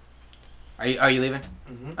 Sure. Are you leaving?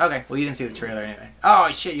 Mm-hmm. Okay, well, you didn't see the trailer anyway.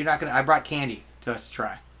 Oh, shit, you're not gonna... I brought candy to us to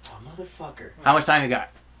try. Oh, motherfucker. How much time you got?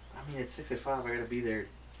 I mean, it's 6:05. I gotta be there.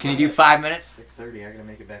 Can you do 5 minutes? 6:30. I gotta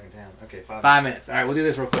make it back in town. Okay, 5 5 minutes. All right, we'll do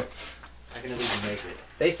this real quick. I can at least make it.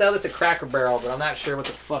 They sell this at Cracker Barrel, but I'm not sure what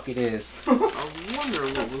the fuck it is. I wonder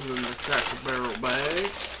what was in the Cracker Barrel bag.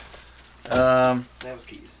 That was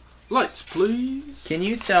keys. Lights, please. Can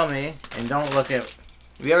you tell me, and don't look at...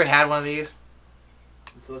 Have you ever had one of these?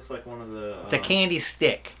 This looks like one of the. It's a candy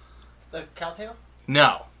stick. It's the cowtail?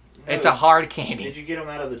 No. It's a hard candy. Did you get them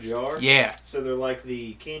out of the jar? Yeah. So they're like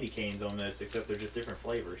the candy canes almost, except they're just different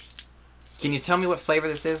flavors. Can you tell me what flavor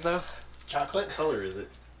this is, though? Chocolate? What color is it?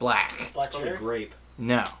 Black. Black Probably cherry? grape.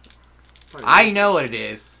 No. I know what it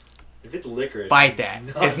is. If it's licorice. Bite that.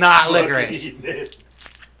 It's not fucking licorice. eating it.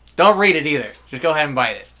 Don't read it either. Just go ahead and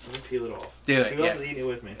bite it. Let me peel it off. Do it, Who else yeah. is eating it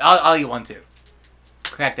with me? I'll eat one, too.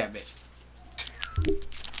 Crack that bitch.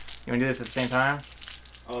 You want to do this at the same time?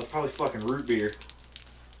 Oh, it's probably fucking root beer.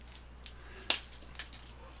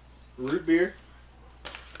 Root beer?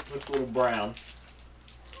 Looks a little brown.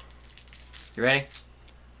 You ready?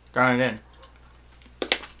 Grind it in.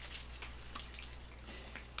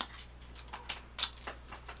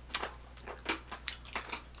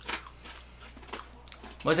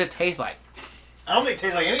 What does it taste like? I don't think it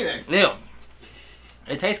tastes like anything. Ew.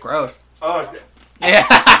 It tastes gross. Oh, Yeah.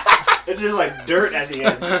 it's just like dirt at the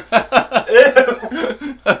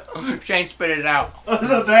end. Shane spit it out. Oh,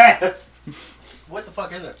 the bath. What the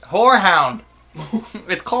fuck is it? Whorehound.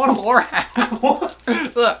 It's called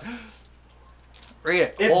whorehound. Look. Read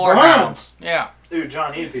it. It Whorehound. burns. Yeah. Dude,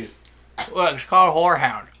 John, eat a piece. Look, it's called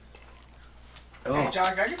whorehound. Hey,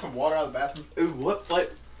 John, can I get some water out of the bathroom? Ooh, what?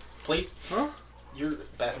 What? Please? Huh? Your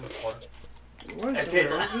bathroom water. What It is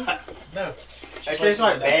tastes that? like, No. it tastes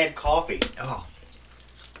like bad coffee. Oh.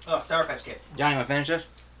 Oh, Sour Patch Kid. John, you want to finish this?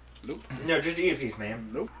 No, just eat a piece, man.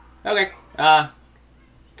 Nope. Okay.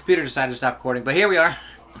 Computer decided to stop recording, but here we are.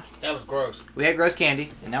 That was gross. We had gross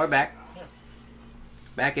candy, and now we're back. Yeah.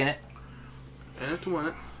 Back in it. And it's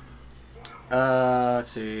 20. Let's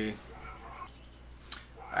see.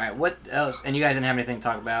 Alright, what else? And you guys didn't have anything to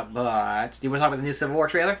talk about, but do you want to talk about the new Civil War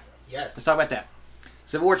trailer? Yes. Let's talk about that.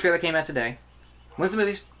 Civil War trailer came out today. When's the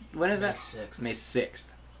movie? When is May that? 6th. May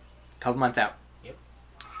 6th. Couple months out. Yep.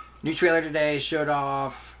 New trailer today showed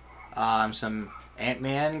off some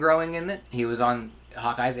Ant-Man growing in it. He was on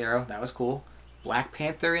Hawkeye's arrow. That was cool. Black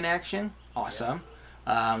Panther in action. Awesome.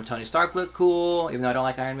 Tony Stark looked cool, even though I don't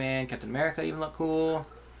like Iron Man. Captain America even looked cool.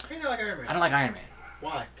 You don't like Iron Man? I don't like Iron Man.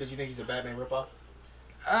 Why? Because you think he's a Batman ripoff?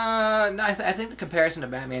 No, I think the comparison to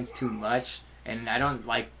Batman's too much, and I don't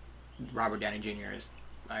like Robert Downey Jr. as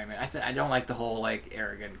Iron Man. I don't like the whole like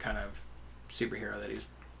arrogant kind of superhero that he's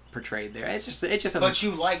portrayed there. It just doesn't. But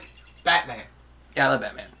you like Batman. Yeah, I love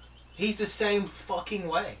Batman. He's the same fucking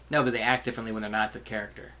way. No, but they act differently when they're not the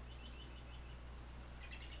character.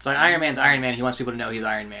 So like Iron Man's Iron Man. He wants people to know he's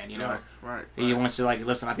Iron Man. You know, Right. he wants to like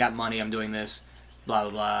listen. I've got money. I'm doing this. Blah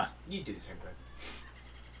blah blah. You do the same thing.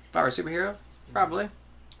 If I were a superhero, probably,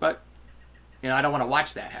 but I don't want to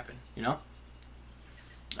watch that happen.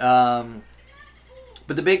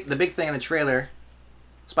 But the big thing in the trailer,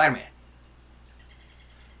 Spider-Man.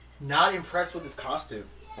 Not impressed with his costume.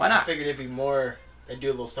 Why I not? figured it'd be more. They'd do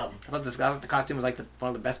a little something. I thought the costume was like one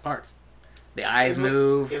of the best parts. The eyes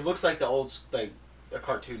move. It looks like the old a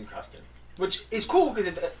cartoon costume, which is cool because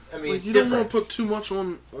You it's don't different. want to put too much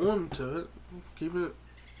onto it. Keep it.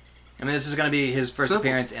 I mean, this is going to be his first Simple.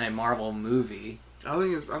 appearance in a Marvel movie. I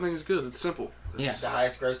think it's good. It's simple. Yeah. The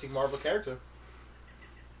highest grossing Marvel character.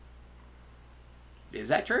 Is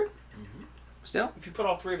that true? Mhm. Still? If you put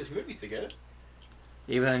all three of his movies together.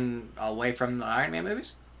 Even away from the Iron Man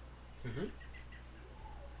movies? Mm-hmm.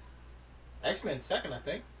 X-Men second, I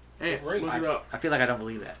think. Hey, Wolverine. look it up. I feel like I don't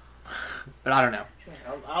believe that. But I don't know.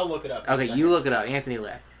 I'll look it up. Okay, you look it up. Anthony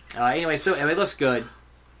Lay. Anyway, so it looks good.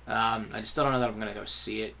 I just still don't know that I'm going to go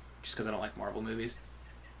see it, just because I don't like Marvel movies.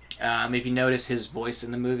 If you notice, his voice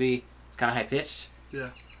in the movie is kind of high-pitched. Yeah.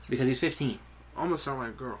 Because he's 15. Almost sound like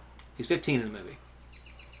a girl. He's 15 in the movie.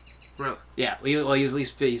 Really? Yeah, he's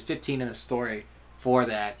 15 in the story for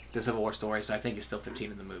the Civil War story, so I think he's still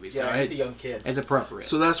 15 in the movie. Yeah, So he's a young kid. it's appropriate.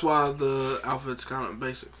 So that's why the outfit's kind of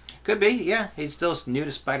basic. Could be, yeah. He's still new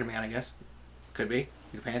to Spider-Man, I guess. Could be.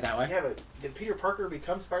 You can paint it that way. Yeah, but did Peter Parker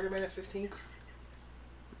become Spider-Man at 15?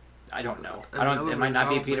 I don't know. And the other It might not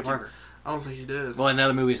be movies, I Peter don't think Parker. I don't think he did. Well, and the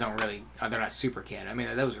other movies don't really. They're not super canon. I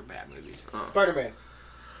mean, those are bad movies. Spider-Man.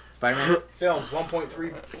 Spider-Man. Films,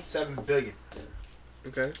 1.37 billion.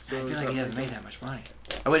 Okay. I feel like he hasn't made that much money.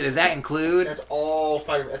 Oh, wait, does that include? That's all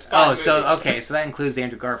Spider-Man. That's five Oh, so movies. okay, so that includes the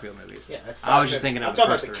Andrew Garfield movies. Yeah, that's I was five just thinking movies. of I'm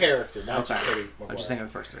the talking first about the three. character, not Okay. just Tobey I'm Maguire. just thinking of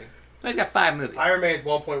the first three. No, he's got 5 movies. Iron Man's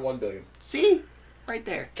 1.1 billion. See, right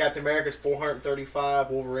there. Captain America's 435.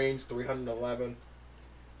 Wolverine's 311.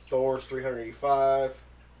 Thor's 385.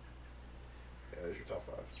 Yeah, there's your top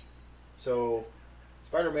 5. So,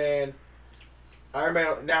 Spider-Man, Iron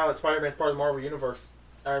Man. Now that Spider-Man's part of the Marvel Universe,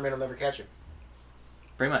 Iron Man will never catch him.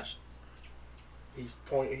 Pretty much. He's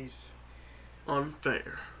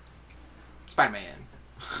Unfair. Spider-Man.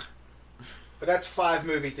 But that's 5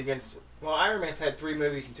 movies against. Well, Iron Man's had 3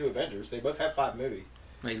 movies and 2 Avengers. They both have 5 movies.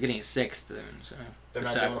 Well, he's getting his 6th, so They're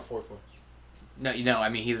not So- doing a 4th one. No, I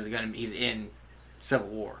mean he's in Civil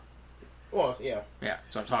War. Well, yeah. Yeah,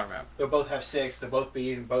 that's what I'm talking about. They'll both have 6. They'll both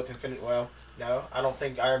be in both Infinity. Well, no, I don't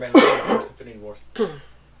think Iron Man will be in the first Infinity War. So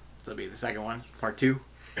it'll be the second one, part 2.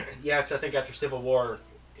 Yeah, because I think after Civil War,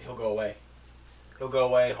 he'll go away. He'll go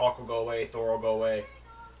away. Hawk will go away. Thor will go away.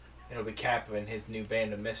 And it'll be Cap and his new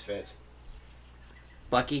band of misfits.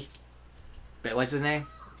 Bucky. But what's his name?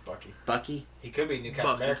 Bucky. Bucky. He could be new Captain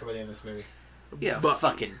Bucky. America by the end of this movie. Yeah, Bucky.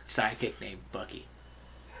 fucking sidekick named Bucky.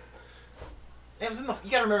 It was in the. You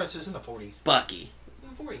gotta remember, this was in the 40s. Bucky.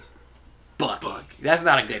 In the 40s. Bucky. That's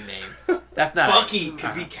not a good name. That's not Bucky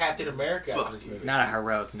could be Captain America after this Bucky. movie. not a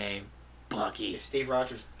heroic name. Bucky. If Steve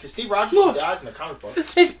Rogers, because Steve Rogers Look. dies in the comic book.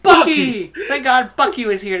 It's Bucky! Thank God Bucky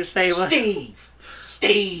was here to save us.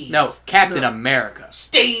 Steve. No, Captain America.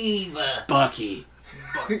 Steve. Bucky.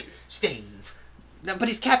 Steve. No, but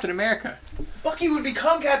he's Captain America. Bucky would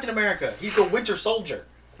become Captain America. He's the Winter Soldier.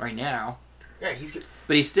 Right now. Yeah, he's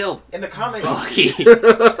But he's still in the comics. Bucky.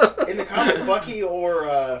 In the comics, Bucky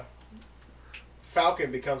or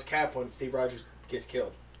Falcon becomes Cap when Steve Rogers gets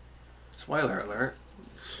killed. Spoiler alert.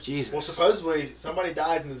 Jesus. Well, supposedly somebody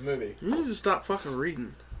dies in this movie. You need to stop fucking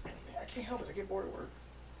reading. I can't help it. I get bored at work.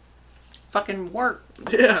 Fucking work.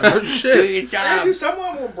 Yeah, no Do shit. your Hey, job. dude,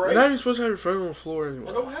 someone will break. Now you're supposed to have your phone on the floor I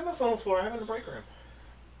anyway. don't have my phone on the floor. I have it in the break room.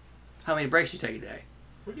 How many breaks you take a day?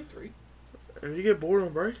 We get 3. And you get bored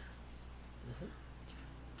on break?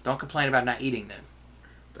 Don't complain about not eating then.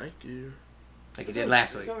 Thank you. Like you did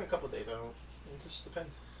last It's week. only a couple of days. I don't. It just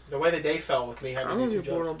depends. The way the day fell with me I having don't to do get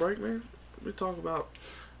 2 bored on jobs. break, man. We talk about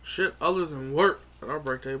shit other than work at our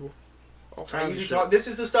break table. All I kinds of usually shit. talk. This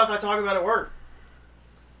is the stuff I talk about at work.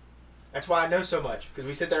 That's why I know so much, because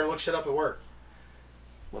we sit there and look shit up at work.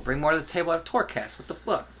 Well, bring more to the table at Torcast. What the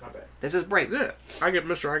fuck? My bad. This is break. Yeah. I get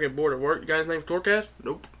bored at work. You got his name Torcast?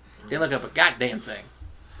 Nope. Didn't look up a goddamn thing.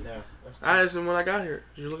 No. That's I asked him when I got here.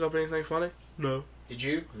 Did you look up anything funny? No. Did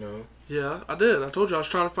you? No. Yeah, I did. I told you I was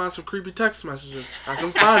trying to find some creepy text messages. I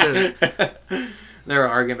couldn't find it. They were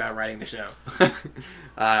arguing about writing the show.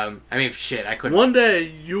 I mean, shit, I couldn't. One day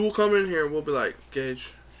you will come in here and we'll be like,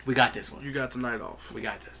 Gage, We got this one. you got the night off. We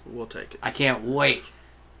got this. We'll take it. I can't wait.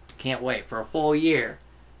 Can't wait for a full year.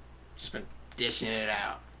 Just been dishing it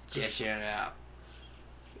out. Dishing it out.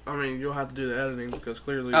 I mean, you'll have to do the editing because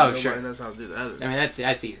clearly Oh, nobody sure. knows how to do the editing. I mean,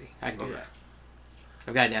 that's easy. I can do Okay. that.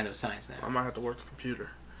 I've got it down to a science I now. might have to work the computer.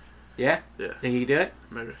 Yeah? Yeah. Think you can do it?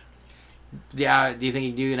 Maybe. Yeah. Do you think you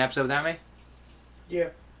can do an episode without me? Yeah.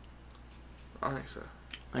 I think so.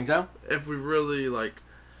 Think so? If we really, like,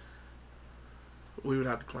 we would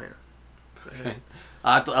have to plan it. Okay.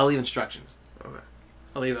 I'll leave instructions. Okay.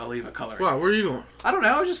 I'll leave a color. Wow, where are you going? I don't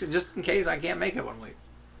know, just in case I can't make it one week.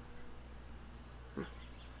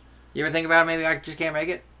 You ever think about it? Maybe I just can't make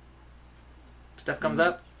it. Stuff comes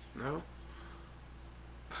up. No?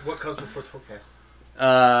 What comes before forecast?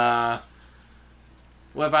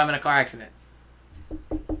 What if I'm in a car accident?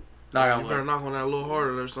 Knock on You better wood. knock on that a little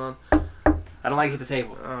harder there, son. I don't like to hit the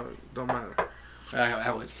table. Don't matter.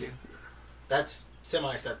 I would too. That's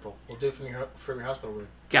semi-acceptable. We'll do it from your hospital room.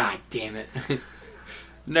 God damn it.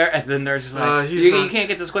 The nurse is like, he's you not- can't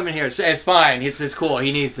get this equipment here. It's fine. It's cool.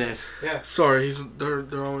 He needs this. Yeah. Sorry,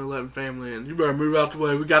 they're only letting family in. You better move out the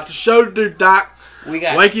way. We got the show to do, Doc. We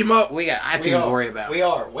got Wake him up. We got iTunes to worry about. We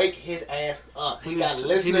are. Wake his ass up. He got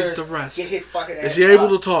listeners. He needs to rest. Get his fucking ass Is he able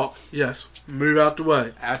up. to talk? Yes. Move out the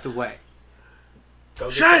way. Out the way. Go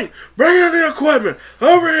get Shane, bring in the equipment.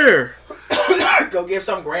 Over here. Go give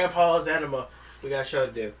some grandpa's enema. We got a show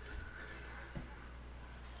to do.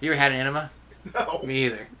 You ever had an enema? No. Me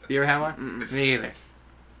either. You ever had one? Me either.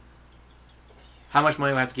 How much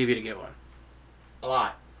money do I have to give you to get one? A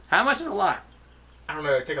lot. How much is a lot? I don't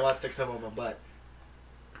know. It take a lot to stick something on my butt.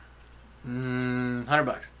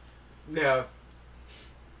 $100. No.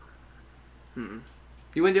 Mm-mm.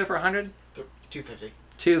 You wouldn't do it for 100? $250.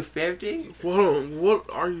 $250? What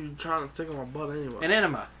are you trying to stick on my butt anyway? An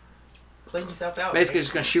enema. Clean yourself out. Basically, man.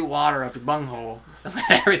 just gonna shoot water up your bunghole and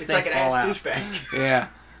let everything It's like an fall ass out. douchebag. Yeah.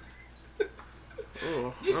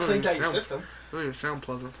 Oh, Just that cleans don't out your even system. That don't even sound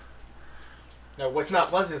pleasant. No, what's not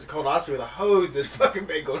pleasant is a colonoscopy with a hose that's fucking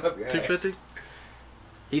big going up your ass. 250?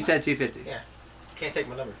 He said 250. Yeah. Can't take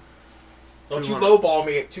my number. Don't you 200. lowball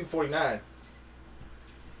me at 249.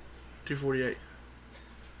 248.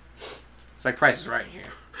 It's like Price is Right here.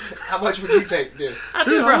 How much would you take, dude? I'd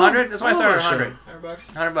do it for 100. That's why I started at 100.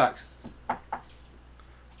 $100?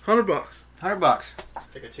 $100. $100. $100.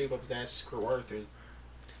 Stick a tube up his ass and screw water through his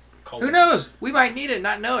colon. Who knows? We might need it,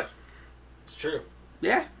 not know it. It's true.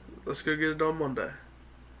 Yeah. Let's go get it done Monday.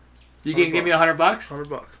 You can give me $100?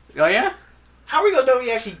 $100. Oh yeah? How are we gonna know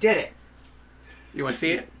he actually did it? You want to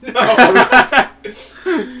see it?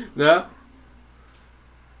 No. No.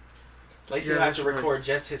 Lacey Yeah, will have that's to right. record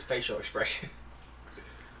just his facial expression.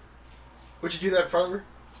 Would you do that in front of her?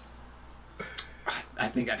 I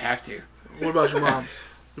think I'd have to. What about your mom?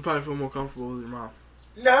 You probably feel more comfortable with your mom.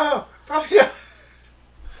 No, probably not.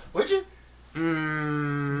 Would you?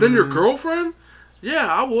 Then your girlfriend? Yeah,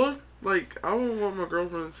 I would. Like, I wouldn't want my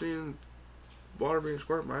girlfriend seeing water being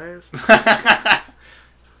squirted in my ass.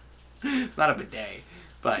 It's not a bidet,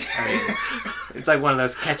 but I mean, it's like one of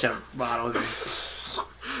those ketchup bottles.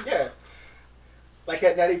 Yeah. Like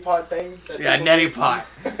that neti pot thing? That Yeah, people neti use? pot.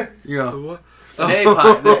 The Yeah. what? The neti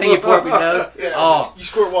pot. The thing you pour up your nose. Yeah, Oh, you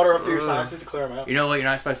squirt water up through your sinuses to clear them out. you know what? You're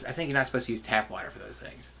not supposed. I think you're not supposed to use tap water for those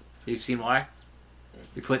things. You've seen why?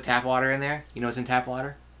 You put tap water in there. You know what's in tap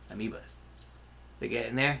water? Amoebas. They get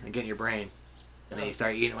in there. They get in your brain, and then you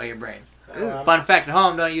start eating away your brain. Fun fact at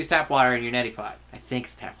home: don't use tap water in your neti pot. I think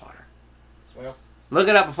it's tap water. Well, Look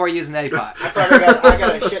it up before you use a neti pot. I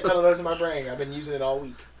got a shit ton of those in my brain. I've been using it all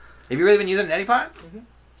week. Have you really been using a neti pot?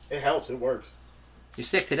 It helps. It works. You're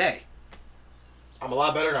sick today. I'm a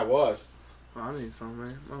lot better than I was. Oh, I need some,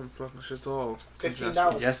 man. My fucking shit's all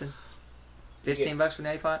 $15. congested. Justin, $15 for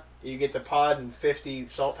neti pot. You get the pod and 50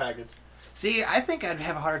 salt packets. See, I think I'd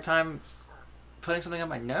have a harder time putting something on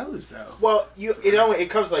my nose, though. Well, it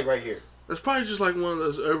comes like right here. It's probably just like one of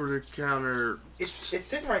those over-the-counter... It's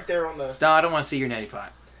sitting right there on the. No, I don't want to see your neti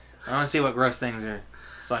pot. I want to see what gross things are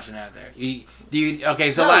flushing out there.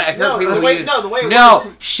 Okay, so No, I've heard no, people the who way- use... no, the way it No,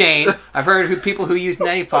 works- Shane. I've heard people who use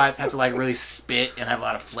neti pots have to like really spit and have a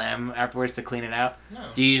lot of phlegm afterwards to clean it out. No.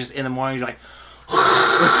 Do you just, in the morning, you're like...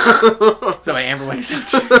 So my Amber wakes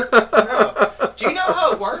up. No. Do you know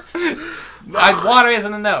how it works? Water is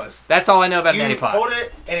in the nose. That's all I know about You neti pot. hold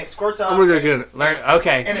it and it squirts out. I'm gonna go get it. Learn.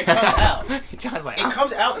 Okay. And it comes out. John's like, It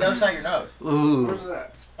comes out the other side of your nose ooh. Where's it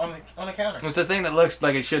at? on the counter. It's the thing that looks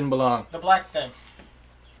like it shouldn't belong. The black thing.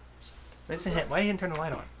 Why you didn't turn the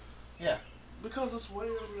light on? Yeah, Because it's way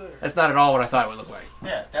over there. That's not at all what I thought it would look like.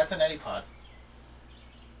 yeah. That's an neti pod.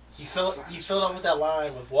 You fill it up with that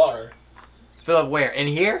line with water. Fill up where? In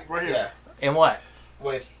here? Right here. Yeah, In what?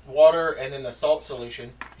 with water and then the salt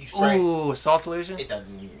solution. You spray. Ooh, salt solution? It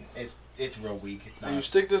doesn't. It's real weak. It's And you not.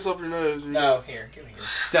 stick this up your nose. And No, here, give me here.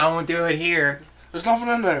 Don't do it here. There's nothing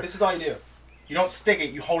in there. This is all you do. You don't stick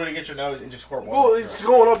it. You hold it against your nose and just squirt water. Well, through it's it.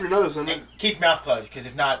 going up your nose, and And keep your mouth closed, because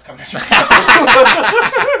if not, it's coming out your mouth.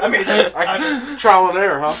 I mean, trial and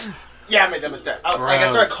error, huh? yeah, I made that mistake. I Gross.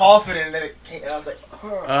 started coughing, and then it came, and I was like, "Ugh."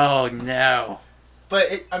 Oh no. But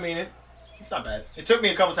it's not bad. It took me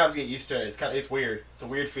a couple times to get used to it. It's weird. It's a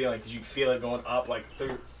weird feeling because you feel it going up like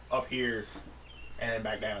through up here, and then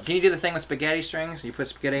back down. Can you do the thing with spaghetti strings? You put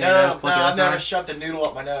spaghetti in your nose, No, pull it I've never outside? shoved a noodle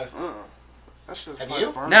up my nose. That shit's Have probably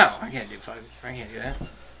you? burns. No, I can't do that.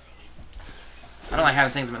 I don't like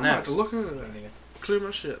having things in my I'm about to nose. look into that. Clear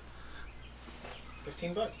my shit.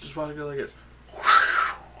 $15. Just watch it go like this.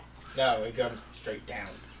 No, it comes straight down.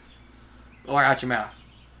 Or out your mouth.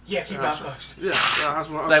 Yeah, keep your mouth closed. Yeah, that's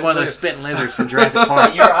what Like one of those spitting lizards from Jurassic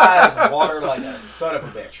Park. Your eyes water like a son of a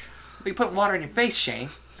bitch. You put water in your face, Shane.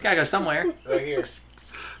 It's gotta go somewhere. Right here,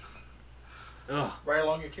 Ugh. right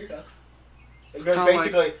along your tear duct. It goes Kinda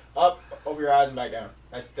basically up over your eyes and back down.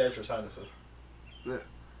 There's your sinuses. Yeah.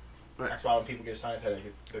 Right. That's why when people get a sinus headache,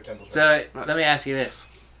 their temples. So let me ask you this: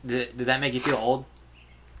 Did that make you feel old?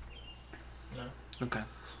 No. Okay.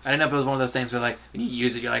 I didn't know if it was one of those things where, like, when you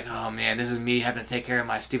use it, you're like, oh man, this is me having to take care of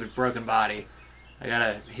my stupid broken body. I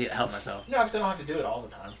gotta help myself. No, because I don't have to do it all the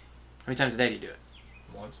time. How many times a day do you do it?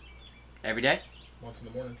 Once. Every day? Once in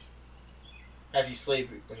the morning. After you sleep,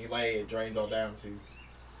 when you lay, it drains all down to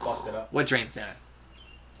bust it up. What drains down?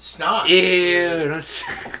 Snot. Ew.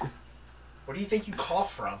 What do you think you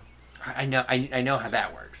cough from? I know how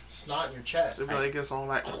that works. Snot in your chest. It like gets all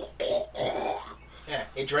like. Yeah,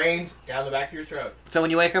 it drains down the back of your throat. So when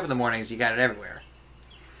you wake up in the mornings, you got it everywhere.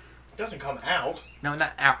 It doesn't come out. No,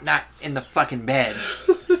 not out, not in the fucking bed.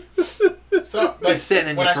 So, Just sitting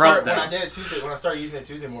in when your I throat, When though. I did it Tuesday, when I started using it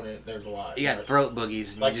Tuesday morning, there was a lot. You got throat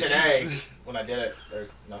boogies. And Like you just, today, when I did it, there's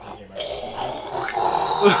nothing came out.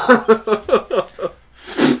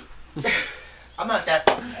 I'm not that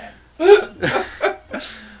fucking bad.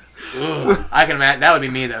 Ugh. I can imagine that would be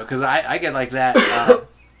me though, because I get like that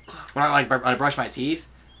when I brush my teeth.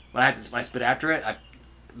 When I spit after it,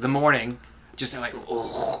 the morning, just like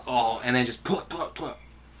and then just pull.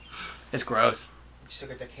 It's gross. You still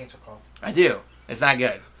get that cancer cough. I do. It's not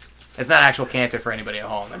good. It's not actual cancer for anybody at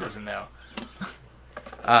home that doesn't know.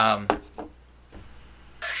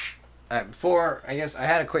 Before, I guess I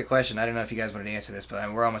had a quick question. I don't know if you guys wanted to answer this,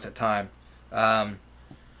 but we're almost at time.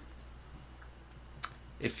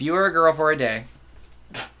 If you were a girl for a day,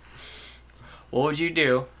 what would you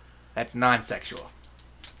do that's non-sexual?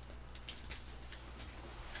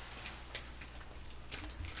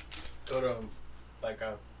 Go to like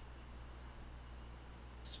a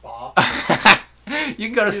spa. You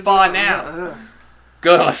can go to spa now.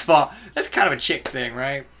 Go to a spa. That's kind of a chick thing,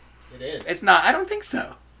 right? It is. It's not. I don't think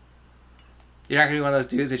so. You're not gonna be one of those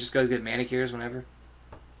dudes that just goes get manicures whenever.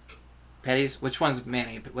 Petties. Which one's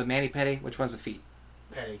mani? With mani pedi? Which one's the feet?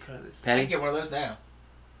 Petties. I Petty. can get one of those now.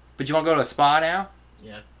 But you want to go to a spa now?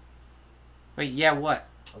 Yeah. Wait. Yeah. What?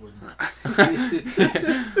 I wouldn't.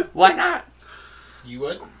 Why not? You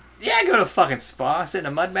would? Yeah. Go to a fucking spa. Sit in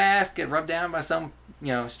a mud bath. Get rubbed down by some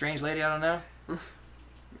strange lady I don't know.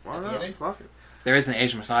 Why At the not? end? Fuck it. There is an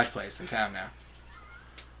Asian massage place in town now.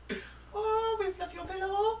 Oh, we love your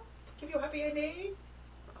pillow. Give you a happy ending.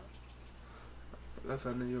 That's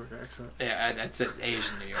a New York accent. Yeah, that's an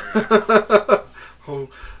Asian New York. Oh,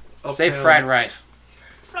 Say uptown. fried rice.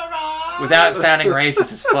 Without sounding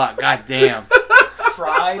racist as fuck. God damn.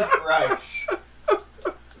 Fried rice.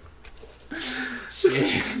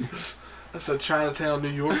 Shit. That's a Chinatown, New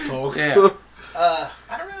York talk. Yeah. I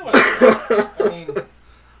don't know. I mean,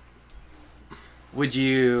 Would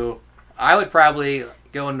you... I would probably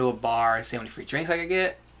go into a bar and see how many free drinks I could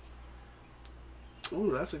get.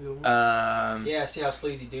 Ooh, that's a good one. yeah, see how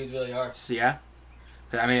sleazy dudes really are. So yeah.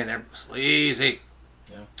 'Cause, I mean, they're sleazy.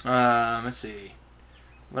 Yeah. Let's see.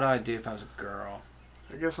 What would I do if I was a girl?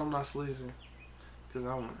 I guess I'm not sleazy. Because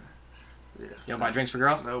I want to. Yeah. You don't buy drinks for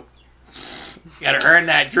girls? Nope. You gotta earn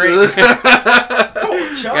that drink.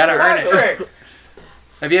 Gotta earn it.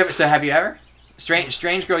 Have you ever?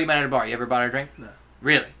 Strange girl you met at a bar. You ever bought her a drink? No.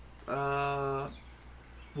 Really?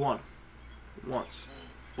 Once.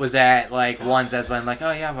 Was that like once as in like,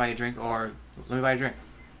 oh yeah, I'll buy you a drink, or let me buy you a drink?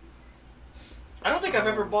 I don't think I've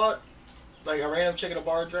ever bought like a random chick at a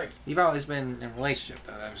bar a drink. You've always been in a relationship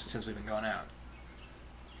though, ever since we've been going out.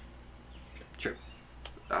 True.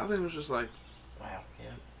 I think it was just like, Wow.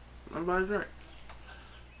 Yeah. I'm buying a drink.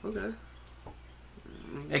 Okay.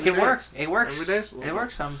 It can work. It works. Every day's a little It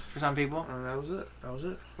works for some people. And that was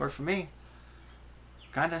it. Worked for me.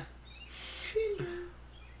 Kinda.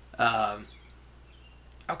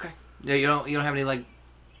 Okay. Yeah, you don't have any like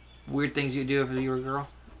weird things you do if you were a girl?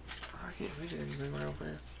 I can't think of anything right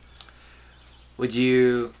offhand. Would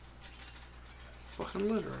you? Fucking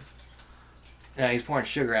littering. Yeah, he's pouring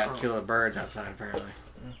sugar out and kill the birds outside. Apparently.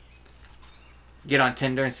 Get on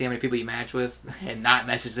Tinder and see how many people you match with, and not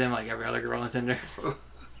message them like every other girl on Tinder.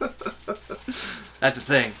 That's the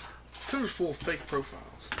thing. Tinder's full of fake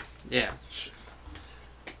profiles. Yeah. Shit.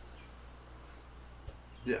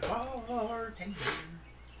 Yeah. Are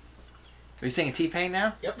you singing T-Pain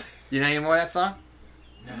now? Yep. You know any more of that song?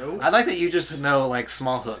 Nope. I like that you just know like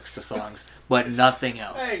small hooks to songs, but nothing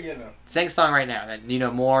else. Hey, you know. Sing a song right now that you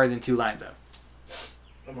know more than 2 lines of.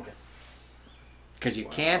 I'm okay. Because you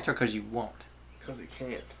can't or because you won't. Because you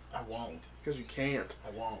can't. I won't. Because you can't.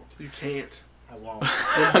 I won't. You can't. I won't.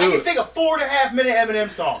 I can sing a 4.5-minute Eminem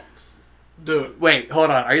song. Do it. Wait, hold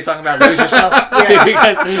on. Are you talking about Lose Yourself?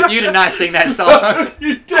 Because you did not sing that song.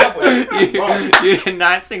 You did. You did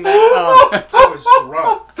not sing that song. I was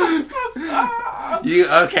drunk. You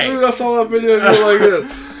okay? Dude, I saw that video and you were like this.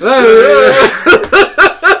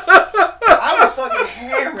 I was fucking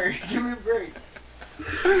hammered. Give me a break.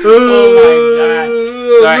 Oh my god!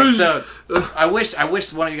 All right, so I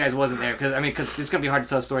wish one of you guys wasn't there because it's gonna be hard to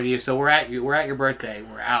tell a story to you. So we're at your birthday.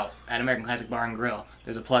 We're out at American Classic Bar and Grill.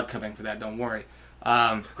 There's a plug coming for that. Don't worry.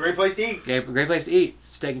 Great place to eat. Great place to eat.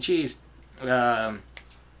 Steak and cheese.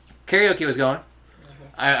 Karaoke was going.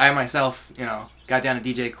 I myself, got down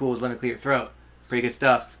to DJ Cool's "Let Me Clear Your Throat." Pretty good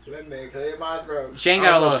stuff. Let me clear my throat. Shane I got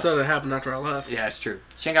a was little. upset it happened after I left. Yeah, it's true.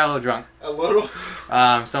 Shane got a little drunk. A little.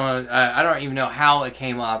 Someone I don't even know how it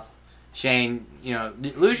came up. Shane,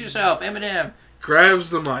 Lose Yourself, Eminem. Grabs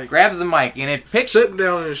the mic. Grabs the mic and it Sitting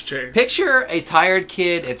down in his chair. Picture a tired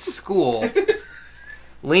kid at school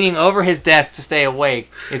leaning over his desk to stay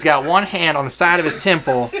awake. He's got one hand on the side of his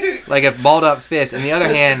temple, like a balled up fist, and the other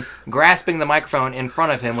hand grasping the microphone in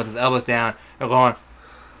front of him with his elbows down and going,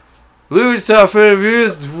 "Lose yourself if you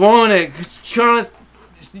just want it.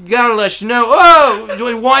 Gotta let you know. Oh,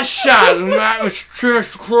 doing one shot.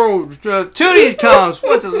 Tootie comes.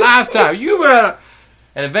 What's a lifetime? You better."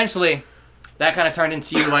 And eventually, that kind of turned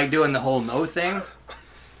into you like doing the whole no thing,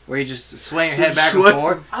 where you just swaying your head back and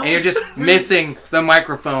forth, and you're just missing the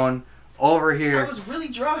microphone over here. I was really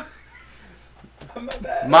drunk. My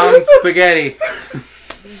bad. Mom spaghetti.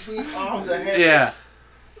 Sweet arms ahead. Yeah.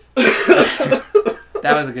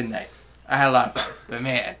 That was a good night. I had a lot of fun, but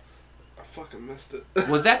man. I fucking missed it.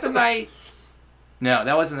 Was that the night? No,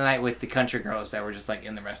 that wasn't the night with the country girls that were just like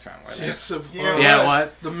in the restaurant. Were they? Yes, it was. Yeah, it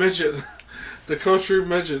was. The midget. The country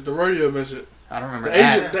midget. The radio midget. I don't remember The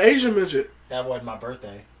that. Asian midget. That wasn't my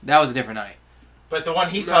birthday. That was a different night. But the one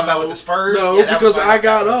he's talking about with the Spurs? No, yeah, that because was my I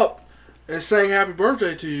got birthday. up and sang happy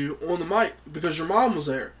birthday to you on the mic because your mom was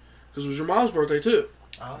there. Because it was your mom's birthday too.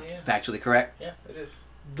 Oh, yeah. Factually correct. Yeah, it is.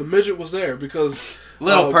 The midget was there because...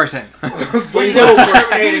 Little person. the We little don't person.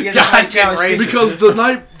 discriminate against John's height getting challenge. racist. Because the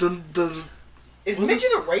night... the Is midget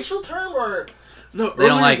a racial term or... No, They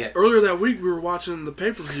don't like it. Earlier that week, we were watching the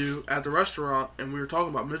pay-per-view at the restaurant, and we were talking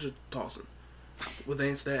about midget tossing with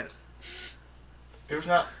Aunt's dad. There was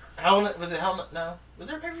not... Hell, was it Hell... No. Was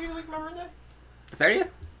there a pay-per-view the week of my birthday? The 30th?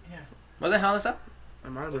 Yeah. Was it Hell in a Cell?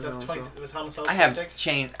 It might have Was been that on 20... sale. Was Hell in a Cell I have 26?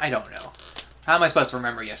 changed. I don't know. How am I supposed to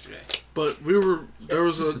remember yesterday? But we were there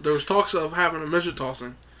was talks of having a midget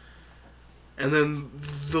tossing, and then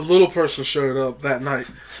the little person showed up that night.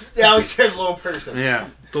 Yeah, he says little person. Yeah.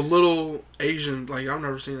 The little Asian, like I've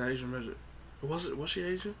never seen an Asian midget. Was she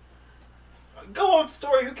Asian? Go on with the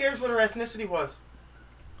story. Who cares what her ethnicity was?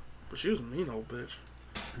 But she was a mean old bitch.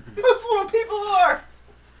 Most little people are.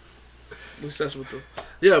 At least that's what the...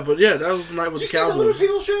 Yeah, but yeah, that was the night with You the seen the little Cowboys.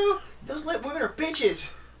 people show? Those lit women are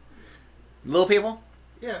bitches. Little people?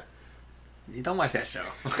 Yeah. You don't watch that show.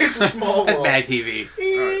 It's a small That's world. bad TV.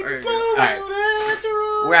 It's a small Alright. world after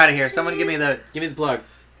all. We're out of here. Someone give me the plug.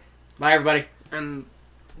 Bye, everybody. And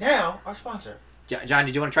Now, our sponsor. John,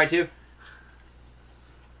 did you want to try too?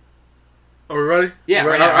 are we ready? Yeah,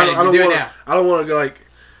 Right, right now, I ready. don't Do it wanna, now. I don't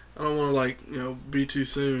want to be too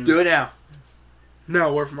soon. Do it now. Now,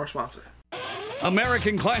 a word from our sponsor.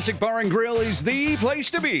 American Classic Bar and Grill is the place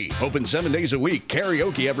to be. Open 7 days a week.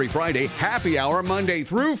 Karaoke every Friday. Happy hour Monday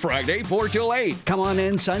through Friday, 4 till 8. Come on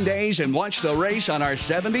in Sundays and watch the race on our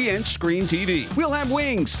 70-inch screen TV. We'll have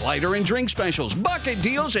wings, slider and drink specials, bucket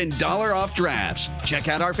deals, and $1 off drafts. Check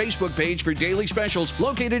out our Facebook page for daily specials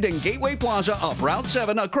located in Gateway Plaza up Route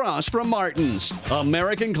 7 across from Martin's.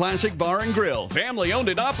 American Classic Bar and Grill. Family owned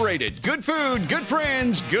and operated. Good food, good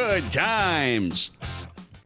friends, good times.